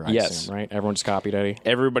Vedder, I assume, right? Everyone just copied Eddie?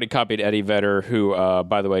 Everybody copied Eddie Vedder, who,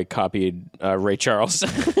 by the way, copied Ray Charles.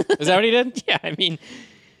 Is that what he did? Yeah, I mean,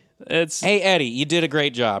 it's... Hey, Eddie, you did a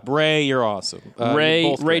great job. Ray, you're awesome.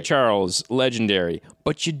 Ray Charles, legendary.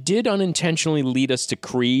 But you did unintentionally lead us to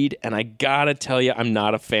Creed, and I gotta tell you, I'm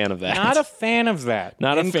not a fan of that. Not a fan of that.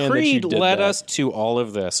 Not a fan that you did Creed led us to all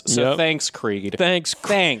of this. So thanks, Creed. Thanks.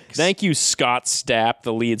 Thank you, Scott Stapp,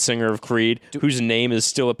 the lead singer of Creed, whose name is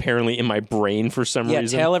still apparently in my brain for some reason.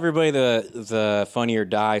 Yeah, tell everybody the Funny or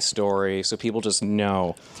Die story so people just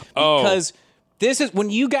know. Because this is, when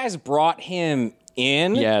you guys brought him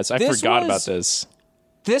in... Yes, I forgot about this.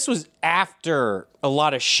 This was after a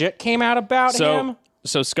lot of shit came out about him.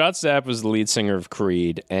 So Scott Stapp was the lead singer of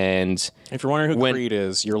Creed, and... If you're wondering who Creed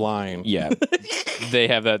is, you're lying. Yeah. They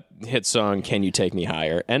have that hit song, Can You Take Me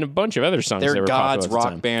Higher? And a bunch of other songs. They're God's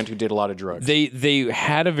rock band who did a lot of drugs. They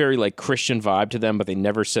had a very, like, Christian vibe to them, but they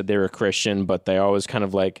never said they were Christian, but they always kind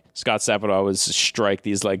of, like... Scott Stapp would always strike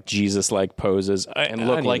these, like, Jesus-like poses. And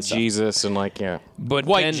look like Jesus and, like, But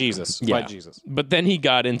White Jesus. White Jesus. But then he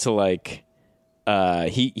got into, like...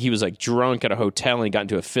 He was like drunk at a hotel and he got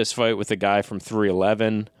into a fist fight with a guy from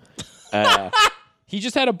 311. He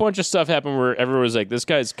just had a bunch of stuff happen where everyone was like, this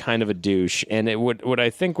guy's kind of a douche. And what I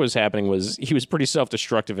think was happening was he was pretty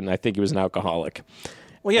self-destructive, and I think he was an alcoholic.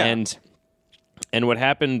 Well, yeah. And what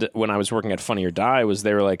happened when I was working at Funny or Die was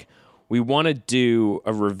they were like, we want to do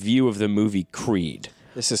a review of the movie Creed.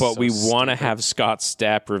 But we want to have Scott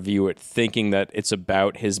Stapp review it, thinking that it's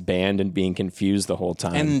about his band and being confused the whole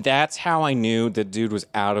time. And that's how I knew the dude was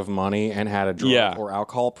out of money and had a drug or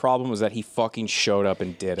alcohol problem, was that he fucking showed up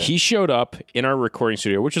and did it. He showed up in our recording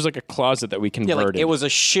studio, which was like a closet that we converted. Yeah, like it was a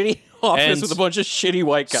shitty office with a bunch of shitty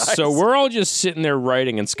white guys. So we're all just sitting there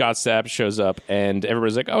writing, and Scott Stapp shows up, and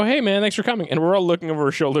everybody's like, oh, hey, man, thanks for coming. And we're all looking over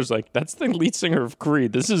our shoulders like, that's the lead singer of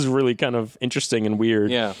Creed. This is really kind of interesting and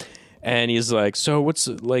weird. Yeah. And he's like, so what's,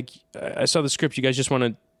 like, I saw the script. You guys just want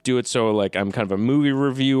to do it so, like, I'm kind of a movie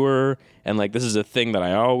reviewer. And, like, this is a thing that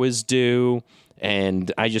I always do.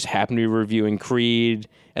 And I just happen to be reviewing Creed.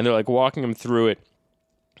 And they're, like, walking him through it.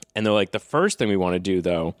 And they're like, the first thing we want to do,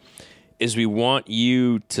 though, is we want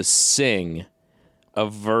you to sing a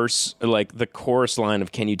verse, like the chorus line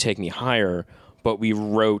of Can You Take Me Higher, but we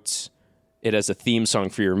wrote it as a theme song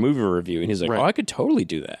for your movie review. And he's like, oh, I could totally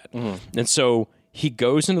do that. And so he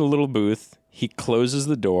goes into the little booth, he closes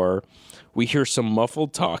the door, we hear some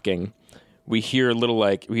muffled talking, we hear a little,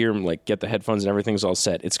 like, we hear him, like, get the headphones and everything's all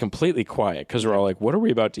set. It's completely quiet because we're all like, what are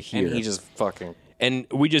we about to hear? And he just fucking... And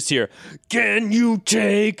we just hear, can you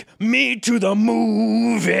take me to the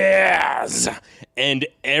movies? And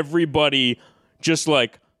everybody just,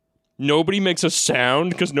 like, nobody makes a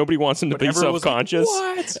sound because nobody wants them to be self-conscious.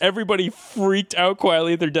 Like, what? Everybody freaked out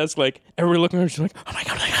quietly at their desk, like, everybody looking around, just like, oh my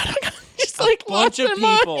God, oh my God, oh my God. Just like, a bunch of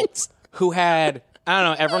people who had... I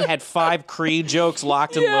don't know, everyone had 5 Creed jokes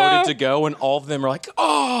locked and loaded to go, and all of them were like,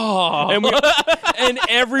 oh! And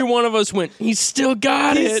every one of us went, he still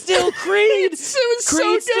got it. He's still Creed. It was so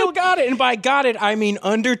Creed good. still got it. And by got it, I mean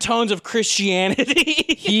undertones of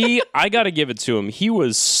Christianity. I got to give it to him. He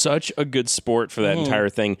was such a good sport for that entire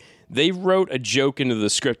thing. They wrote a joke into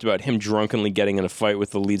the script about him drunkenly getting in a fight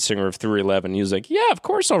with the lead singer of 311. He was like, yeah, of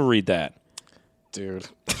course I'll read that. Dude.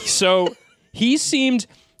 So he seemed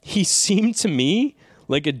to me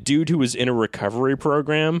like a dude who was in a recovery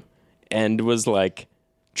program and was like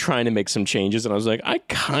trying to make some changes. And I was like, I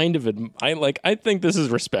think this is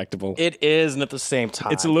respectable. It is, and at the same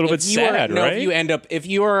time, it's a little bit sad, right? If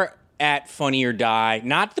you are at Funny or Die,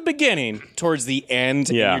 not the beginning, towards the end,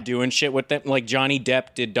 and you're doing shit with them, like Johnny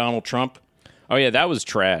Depp did Donald Trump. Oh yeah, that was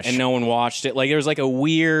trash, and no one watched it. Like there was like a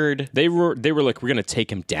weird. They were like, we're gonna take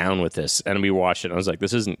him down with this, and we watched it. And I was like,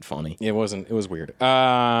 this isn't funny. It wasn't. It was weird.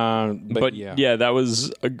 But yeah, that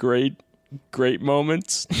was a great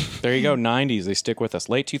moment. There you go. 90s, they stick with us.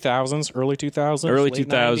 Late 2000s, early 2000s, early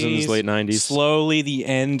 2000s, late 90s. Slowly, the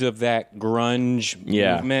end of that grunge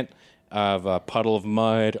movement of Puddle of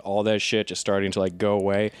Mud, all that shit just starting to like go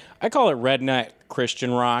away. I call it redneck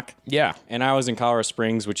Christian rock. Yeah. And I was in Colorado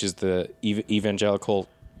Springs, which is the evangelical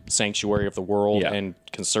sanctuary of the world, and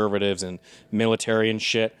conservatives and military and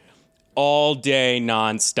shit. All day,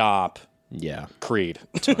 nonstop. Yeah. Creed.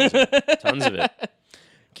 Tons of it.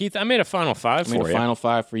 Keith, I made a final 5 for you. I made a final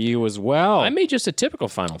 5 for you as well. I made just a typical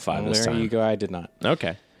final 5 this time. There you go. I did not.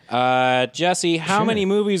 Okay. Jesse, how many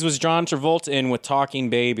movies was John Travolta in with talking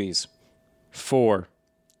babies? 4.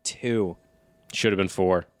 2. Should have been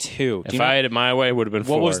 4. 2. If I had it my way, it would have been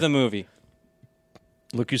 4. What was the movie?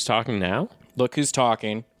 Look Who's Talking Now? Look Who's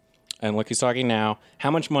Talking. And Look Who's Talking Now.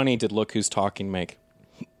 How much money did Look Who's Talking make?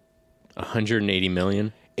 $180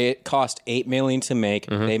 million. It cost $8 million to make.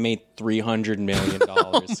 They made $300 million.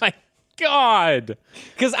 Oh my God!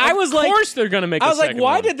 Because I was like, of course they're gonna make. I was like,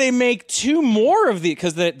 why did they make 2 more of the?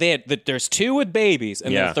 Because there's 2 with babies,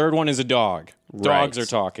 and the third one is a dog. Dogs are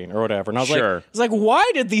talking or whatever. And I was like, why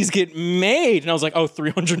did these get made? And I was like,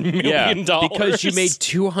 $300 million. Because you made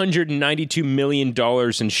 $292 million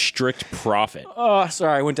in strict profit. Oh,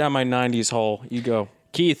 sorry, I went down my 90s hole. You go,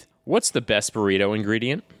 Keith. What's the best burrito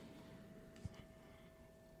ingredient?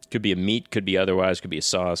 Could be a meat, could be otherwise, could be a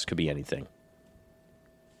sauce, could be anything.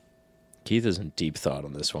 Keith is in deep thought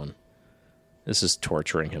on this one. This is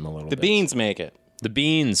torturing him a little bit. The beans make it. The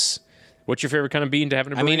beans. What's your favorite kind of bean to have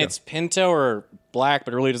in a burrito? I mean, it's pinto or black,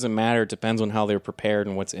 but it really doesn't matter. It depends on how they're prepared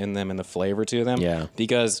and what's in them and the flavor to them. Yeah.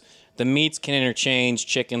 Because the meats can interchange.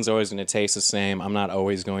 Chicken's always going to taste the same. I'm not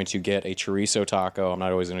always going to get a chorizo taco. I'm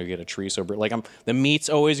not always going to get a chorizo burrito. Like, the meat's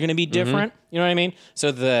always going to be different. You know what I mean?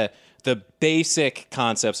 So the basic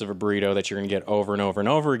concepts of a burrito that you're going to get over and over and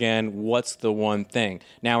over again, what's the one thing?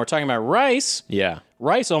 Now, we're talking about rice. Yeah.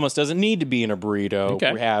 Rice almost doesn't need to be in a burrito.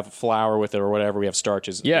 Okay. We have flour with it or whatever. We have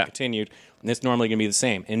starches. Yeah. Continued. And it's normally going to be the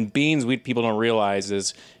same. And beans, people don't realize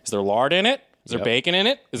is there lard in it? Is there bacon in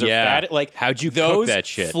it? Is there fat? Like, how'd you cook that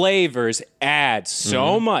shit? Those flavors add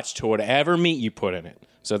so much to whatever meat you put in it.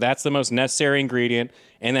 So that's the most necessary ingredient.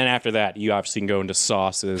 And then after that, you obviously can go into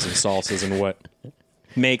sauces and salsas and what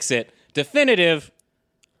makes it definitive.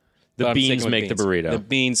 The beans make the burrito. The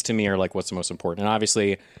beans to me are like what's the most important. And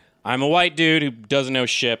obviously, I'm a white dude who doesn't know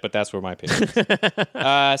shit, but that's where my opinion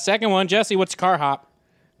is. Second one, Jesse, what's car hop?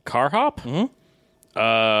 Car hop?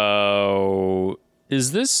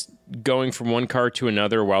 Is this going from one car to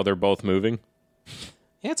another while they're both moving?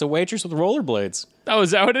 Yeah, it's a waitress with rollerblades. Oh,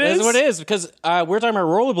 is that what it is? That's what it is, because we're talking about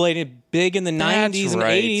rollerblading big in the 90s and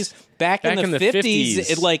 80s. Back in the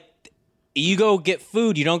 50s, it like you go get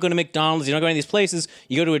food. You don't go to McDonald's. You don't go to these places.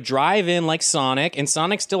 You go to a drive-in like Sonic, and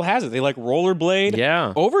Sonic still has it. They like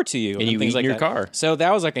rollerblade over to you. And you things eat like in your that. car. So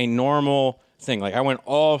that was like a normal thing. Like I went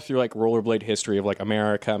all through like rollerblade history of like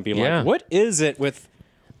America and being like, what is it with...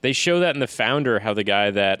 They show that in The Founder, how the guy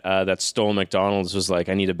that stole McDonald's was like,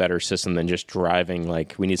 I need a better system than just driving.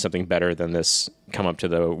 Like, we need something better than this come up to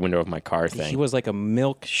the window of my car thing. He was like a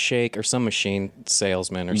milkshake or some machine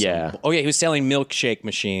salesman or something. Oh, yeah, he was selling milkshake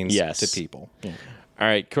machines to people. Yeah. All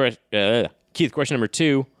right, Keith, question number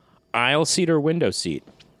 2. Aisle seat or window seat?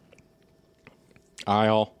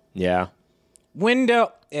 Aisle. Yeah.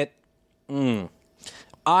 Window.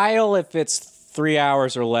 Aisle if it's 3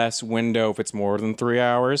 hours or less, window if it's more than 3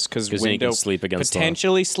 hours, because window you can sleep against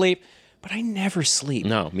potentially sleep, but I never sleep.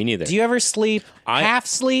 No, me neither. Do you ever sleep? Half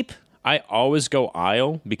sleep? I always go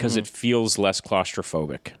aisle because it feels less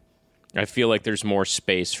claustrophobic. I feel like there's more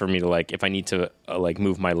space for me to like, if I need to like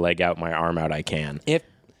move my leg out, my arm out, I can.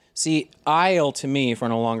 Aisle to me for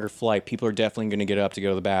on a longer flight, people are definitely going to get up to go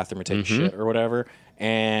to the bathroom or take a shit or whatever.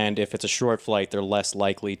 And if it's a short flight, they're less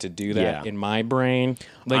likely to do that in my brain.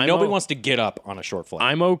 Like, nobody wants to get up on a short flight.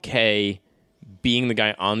 I'm okay being the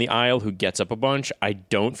guy on the aisle who gets up a bunch. I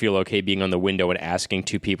don't feel okay being on the window and asking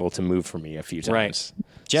 2 people to move for me a few times. Right.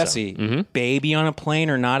 Jesse, baby on a plane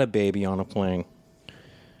or not a baby on a plane?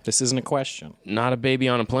 This isn't a question. Not a baby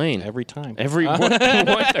on a plane. Every time. What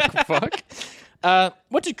the fuck?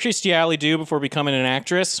 What did Kirstie Alley do before becoming an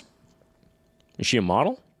actress? Is she a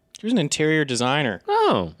model? She was an interior designer.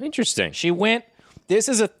 Oh, interesting. She went... This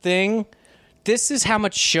is a thing... This is how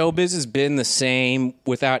much showbiz has been the same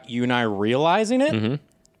without you and I realizing it.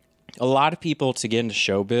 A lot of people, to get into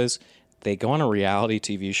showbiz, they go on a reality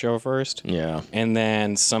TV show first. Yeah. And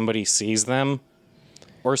then somebody sees them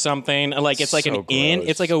or something. Like, it's like So an in.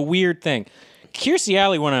 gross. It's like a weird thing. Kirstie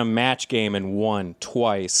Alley went on a match game and won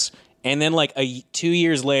twice. And then, like, 2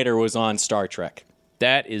 years later was on Star Trek.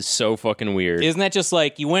 That is so fucking weird. Isn't that just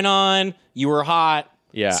like, you went on, you were hot,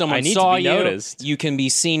 someone I need saw to be you, noticed. you can be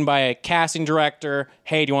seen by a casting director,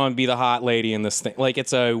 hey, do you want to be the hot lady in this thing? Like,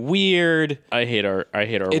 it's a weird... I hate our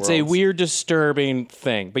It's a weird, disturbing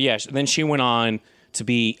thing. But yeah, then she went on to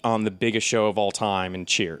be on the biggest show of all time in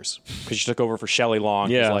Cheers. Because she took over for Shelley Long.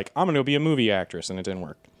 Yeah. She's like, I'm going to be a movie actress, and it didn't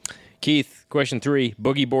work. Keith, question 3.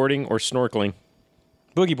 Boogie boarding or snorkeling?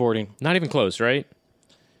 Boogie boarding. Not even close, right?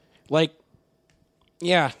 Like,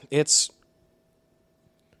 yeah, it's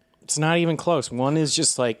not even close. One is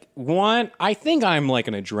just like, I think I'm like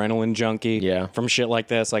an adrenaline junkie from shit like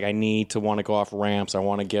this. Like, I need to want to go off ramps. I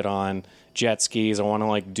want to get on jet skis. I want to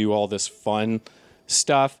like do all this fun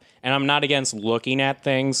stuff. And I'm not against looking at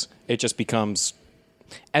things. It just becomes,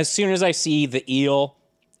 as soon as I see the eel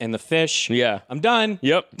and the fish, I'm done.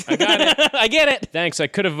 Yep, I got it. I get it. Thanks. I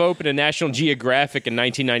could have opened a National Geographic in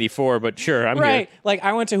 1994, but sure, I'm right. here. Like,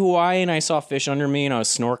 I went to Hawaii and I saw fish under me and I was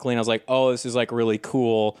snorkeling. I was like, oh, this is like really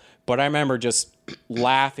cool. But I remember just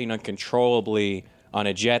laughing uncontrollably on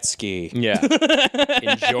a jet ski. Yeah.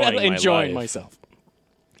 Enjoying myself.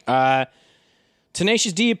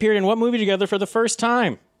 Tenacious D appeared in what movie together for the first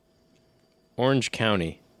time? Orange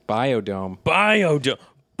County. Biodome. Biodome.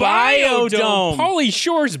 Pauly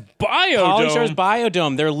Shore's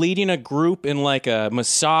Biodome. They're leading a group in like a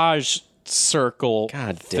massage circle.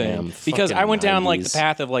 God thing. damn. Because I went down like the 90s.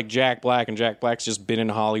 path of like Jack Black, and Jack Black's just been in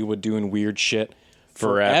Hollywood doing weird shit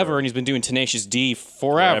forever. And he's been doing Tenacious D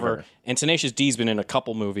forever. And Tenacious D's been in a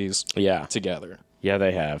couple movies together. Yeah,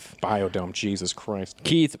 they have. Biodome, Jesus Christ.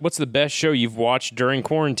 Keith, what's the best show you've watched during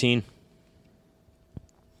quarantine?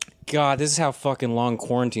 God, this is how fucking long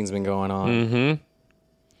quarantine's been going on.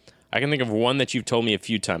 I can think of one that you've told me a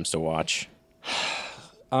few times to watch.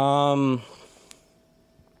 God,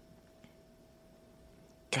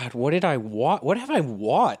 what did I watch? What have I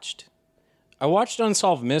watched? I watched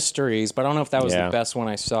Unsolved Mysteries, but I don't know if that was the best one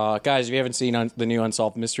I saw. Guys, if you haven't seen the new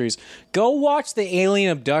Unsolved Mysteries, go watch the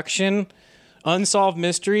alien abduction Unsolved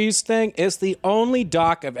Mysteries thing. It's the only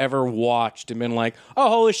doc I've ever watched and been like, oh,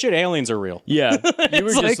 holy shit, aliens are real. Yeah. You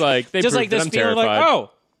were just like, they just proved like that this I'm feeling terrified. like,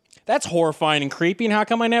 oh, that's horrifying and creepy, and how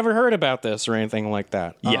come I never heard about this or anything like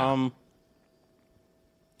that? Yeah.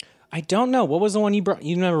 I don't know. What was the one you brought?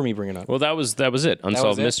 You remember me bringing up? Well, that was it.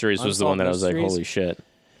 Unsolved it? Mysteries was the one that I was like, holy shit.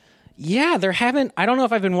 Yeah, I don't know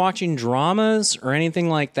if I've been watching dramas or anything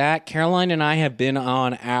like that. Caroline and I have been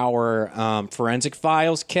on our Forensic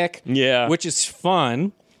Files kick. Yeah. Which is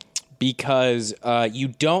fun because you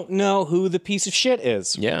don't know who the piece of shit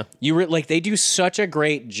is. Yeah. They do such a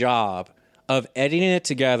great job of editing it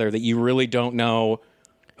together that you really don't know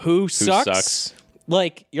who sucks.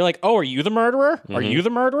 like, you're like, oh, are you the murderer? Are you the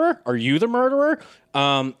murderer? Are you the murderer?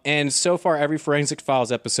 And so far, every Forensic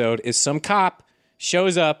Files episode is some cop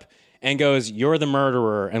shows up and goes, you're the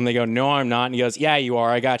murderer. And they go, no, I'm not. And he goes, yeah, you are.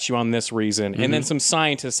 I got you on this reason. And then some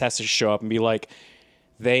scientist has to show up and be like,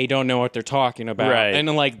 they don't know what they're talking about. Right. And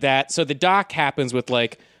then like that. So the doc happens with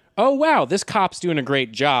like, oh, wow, this cop's doing a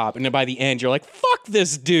great job. And then by the end, you're like, fuck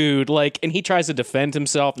this dude. Like, and he tries to defend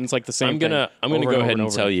himself, and it's like the same thing. I'm gonna go ahead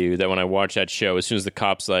and tell you that when I watch that show, as soon as the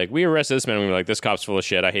cop's like, we arrested this man, we were like, this cop's full of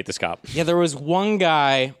shit. I hate this cop. Yeah, there was one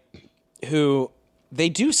guy who, they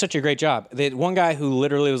do such a great job. They had one guy who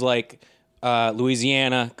literally was like,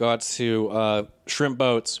 Louisiana, go out to shrimp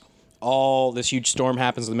boats. This huge storm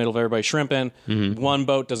happens in the middle of everybody shrimping. One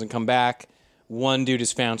boat doesn't come back. One dude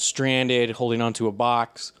is found stranded, holding onto a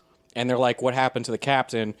box. And they're like, what happened to the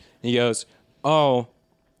captain? And he goes, oh,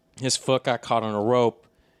 his foot got caught on a rope.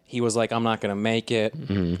 He was like, I'm not going to make it.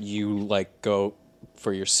 You, like, go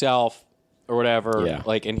for yourself or whatever. Yeah.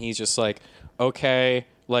 Like, and he's just like, okay,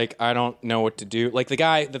 like, I don't know what to do. Like, the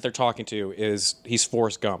guy that they're talking to he's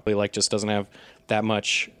Forrest Gump. He, like, just doesn't have that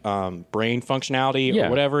much brain functionality or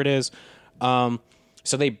whatever it is. So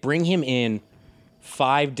they bring him in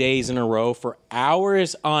 5 days in a row for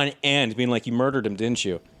hours on end, being like, you murdered him, didn't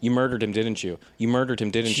you? You murdered him, didn't you? You murdered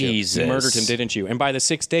him, didn't you? Jesus. You murdered him, didn't you? And by the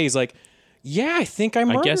 6 days, like, yeah, I think I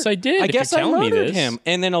murdered. I guess I did. I if guess you're I telling murdered me this. him.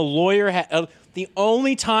 And then a lawyer had the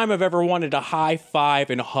only time I've ever wanted to high five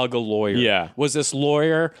and hug a lawyer. Was this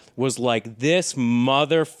lawyer was like, this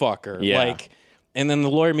motherfucker. Yeah. Like, and then the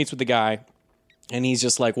lawyer meets with the guy, and he's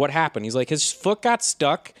just like, what happened? He's like, his foot got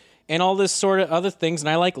stuck and all this sort of other things, and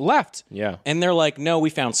I, like, left. Yeah. And they're like, no, we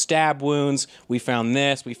found stab wounds. We found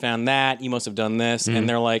this. We found that. You must have done this. And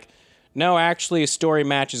they're like, no, actually, his story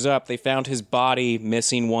matches up. They found his body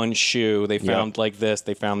missing one shoe. They found, like, this.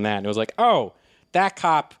 They found that. And it was like, oh, that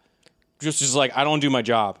cop just is like, I don't do my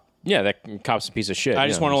job. Yeah, that cop's a piece of shit. I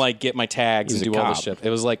just want to, like, get my tags and do all this shit. It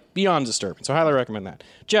was, like, beyond disturbing. So I highly recommend that.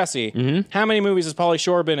 Jesse, how many movies has Pauly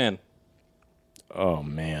Shore been in? Oh,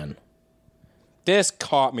 man. This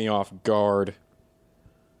caught me off guard.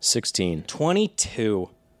 16. 22.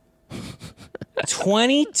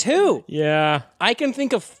 22. Yeah. I can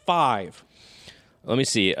think of 5. Let me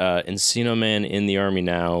see. Encino Man, In the Army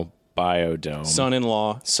Now, Biodome.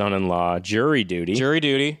 Son-in-Law. Jury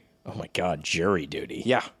Duty. Oh, my God. Jury Duty.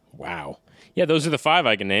 Yeah. Wow. Yeah, those are the 5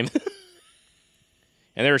 I can name.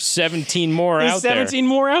 And there are 17 more There's 17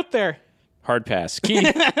 more out there. Hard pass.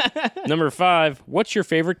 Keith, number 5. What's your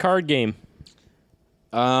favorite card game?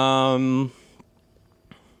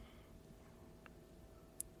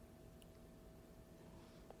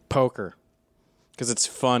 Poker. Because it's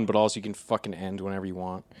fun, but also you can fucking end whenever you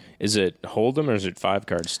want. Is it Hold'em or is it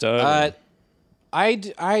 5-card stud?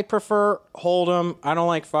 I prefer Hold'em. I don't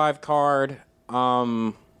like 5-card.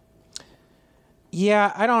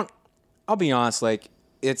 Yeah, I don't. I'll be honest. Like,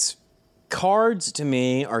 it's cards to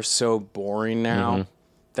me are so boring now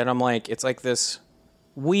that I'm like, it's like this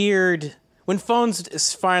weird. When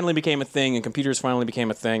phones finally became a thing and computers finally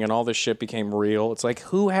became a thing and all this shit became real, it's like,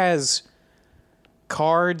 who has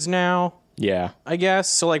cards now? Yeah. I guess.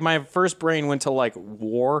 So, like, my first brain went to, like,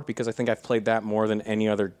 War, because I think I've played that more than any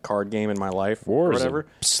other card game in my life. War is a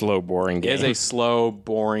slow, boring game. It is a slow,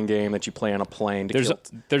 boring game that you play on a plane to kill.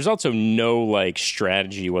 There's also no, like,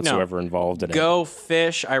 strategy whatsoever involved in it. Go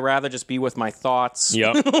fish. I'd rather just be with my thoughts.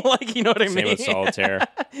 Yep. Like, you know what I mean? Same with Solitaire.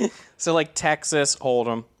 So, like, Texas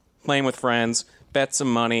Hold'em, playing with friends, bet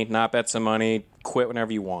some money, not bet some money, quit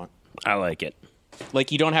whenever you want. I like it.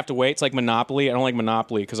 Like, you don't have to wait. It's like Monopoly. I don't like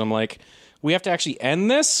Monopoly because I'm like, we have to actually end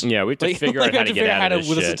this? Yeah, we have to figure out how to get out of this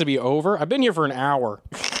shit. This to be over? I've been here for an hour.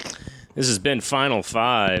 This has been Final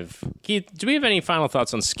 5. Keith, do we have any final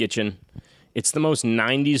thoughts on Skitchin? It's the most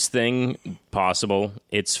 90s thing possible.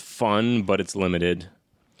 It's fun, but it's limited.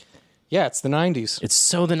 Yeah, it's the 90s. It's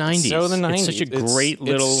so the 90s. It's so the 90s. It's such a great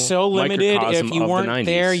little It's so limited. microcosm If you of the weren't 90s.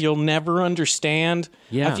 there, you'll never understand.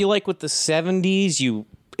 Yeah. I feel like with the 70s,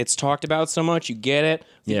 it's talked about so much, you get it.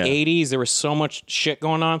 The 80s, there was so much shit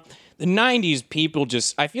going on. The 90s, people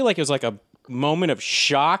just, I feel like it was like a moment of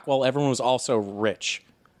shock while everyone was also rich.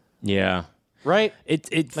 Yeah. Right?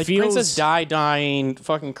 It like feels... Princess Di dying,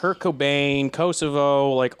 fucking Kurt Cobain,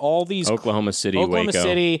 Kosovo, like all these... Oklahoma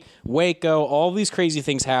City, Waco, all these crazy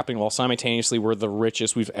things happening while simultaneously we're the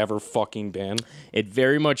richest we've ever fucking been. It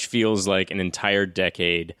very much feels like an entire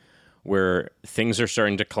decade where things are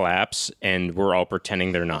starting to collapse and we're all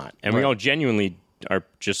pretending they're not. And we all genuinely are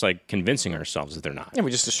just like convincing ourselves that they're not. Yeah,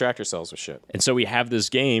 we just distract ourselves with shit. And so we have this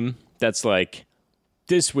game that's like,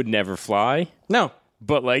 this would never fly. No.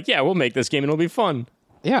 But like, yeah, we'll make this game and it'll be fun.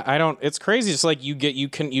 Yeah, it's crazy. It's like you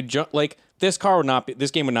jump, like This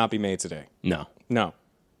game would not be made today. No.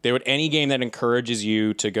 Any game that encourages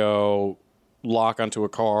you to go lock onto a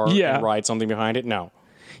car and ride something behind it. No.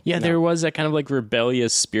 Yeah, there was that kind of like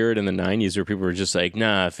rebellious spirit in the 90s where people were just like,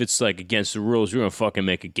 nah, if it's like against the rules, we're going to fucking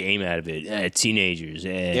make a game out of it. Teenagers.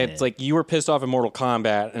 Yeah, it's like you were pissed off in Mortal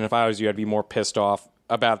Kombat, and if I was you, I'd be more pissed off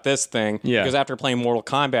about this thing. Yeah. Because after playing Mortal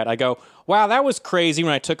Kombat, I go, wow, that was crazy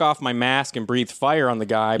when I took off my mask and breathed fire on the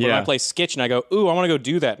guy. But when I play Skitchin, I go, ooh, I want to go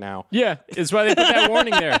do that now. Yeah, that's why they put that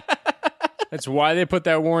warning there. That's why they put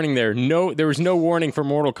that warning there. No, there was no warning for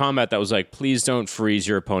Mortal Kombat that was like, please don't freeze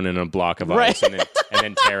your opponent in a block of ice and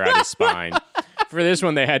then tear out his spine. For this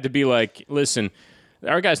one, they had to be like, listen,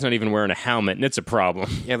 our guy's not even wearing a helmet, and it's a problem.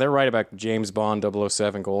 Yeah, they're right about James Bond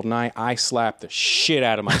 007 GoldenEye. I slapped the shit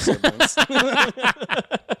out of my siblings.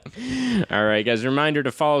 All right, guys, a reminder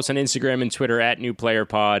to follow us on Instagram and Twitter at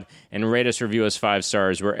NewPlayerPod and rate us, review us 5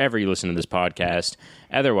 stars wherever you listen to this podcast.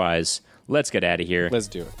 Otherwise, let's get out of here. Let's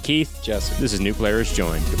do it. Keith, Jesse, this is New Players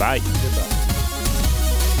Joined. Goodbye. Goodbye.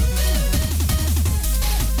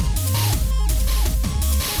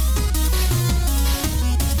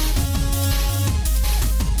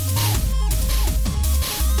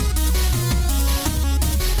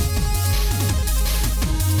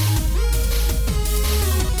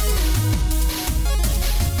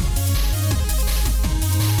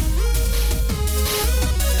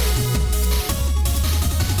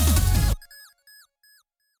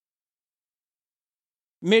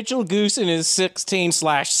 Mitchell Goosen is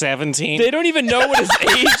 16/17. They don't even know what his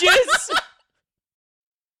age is?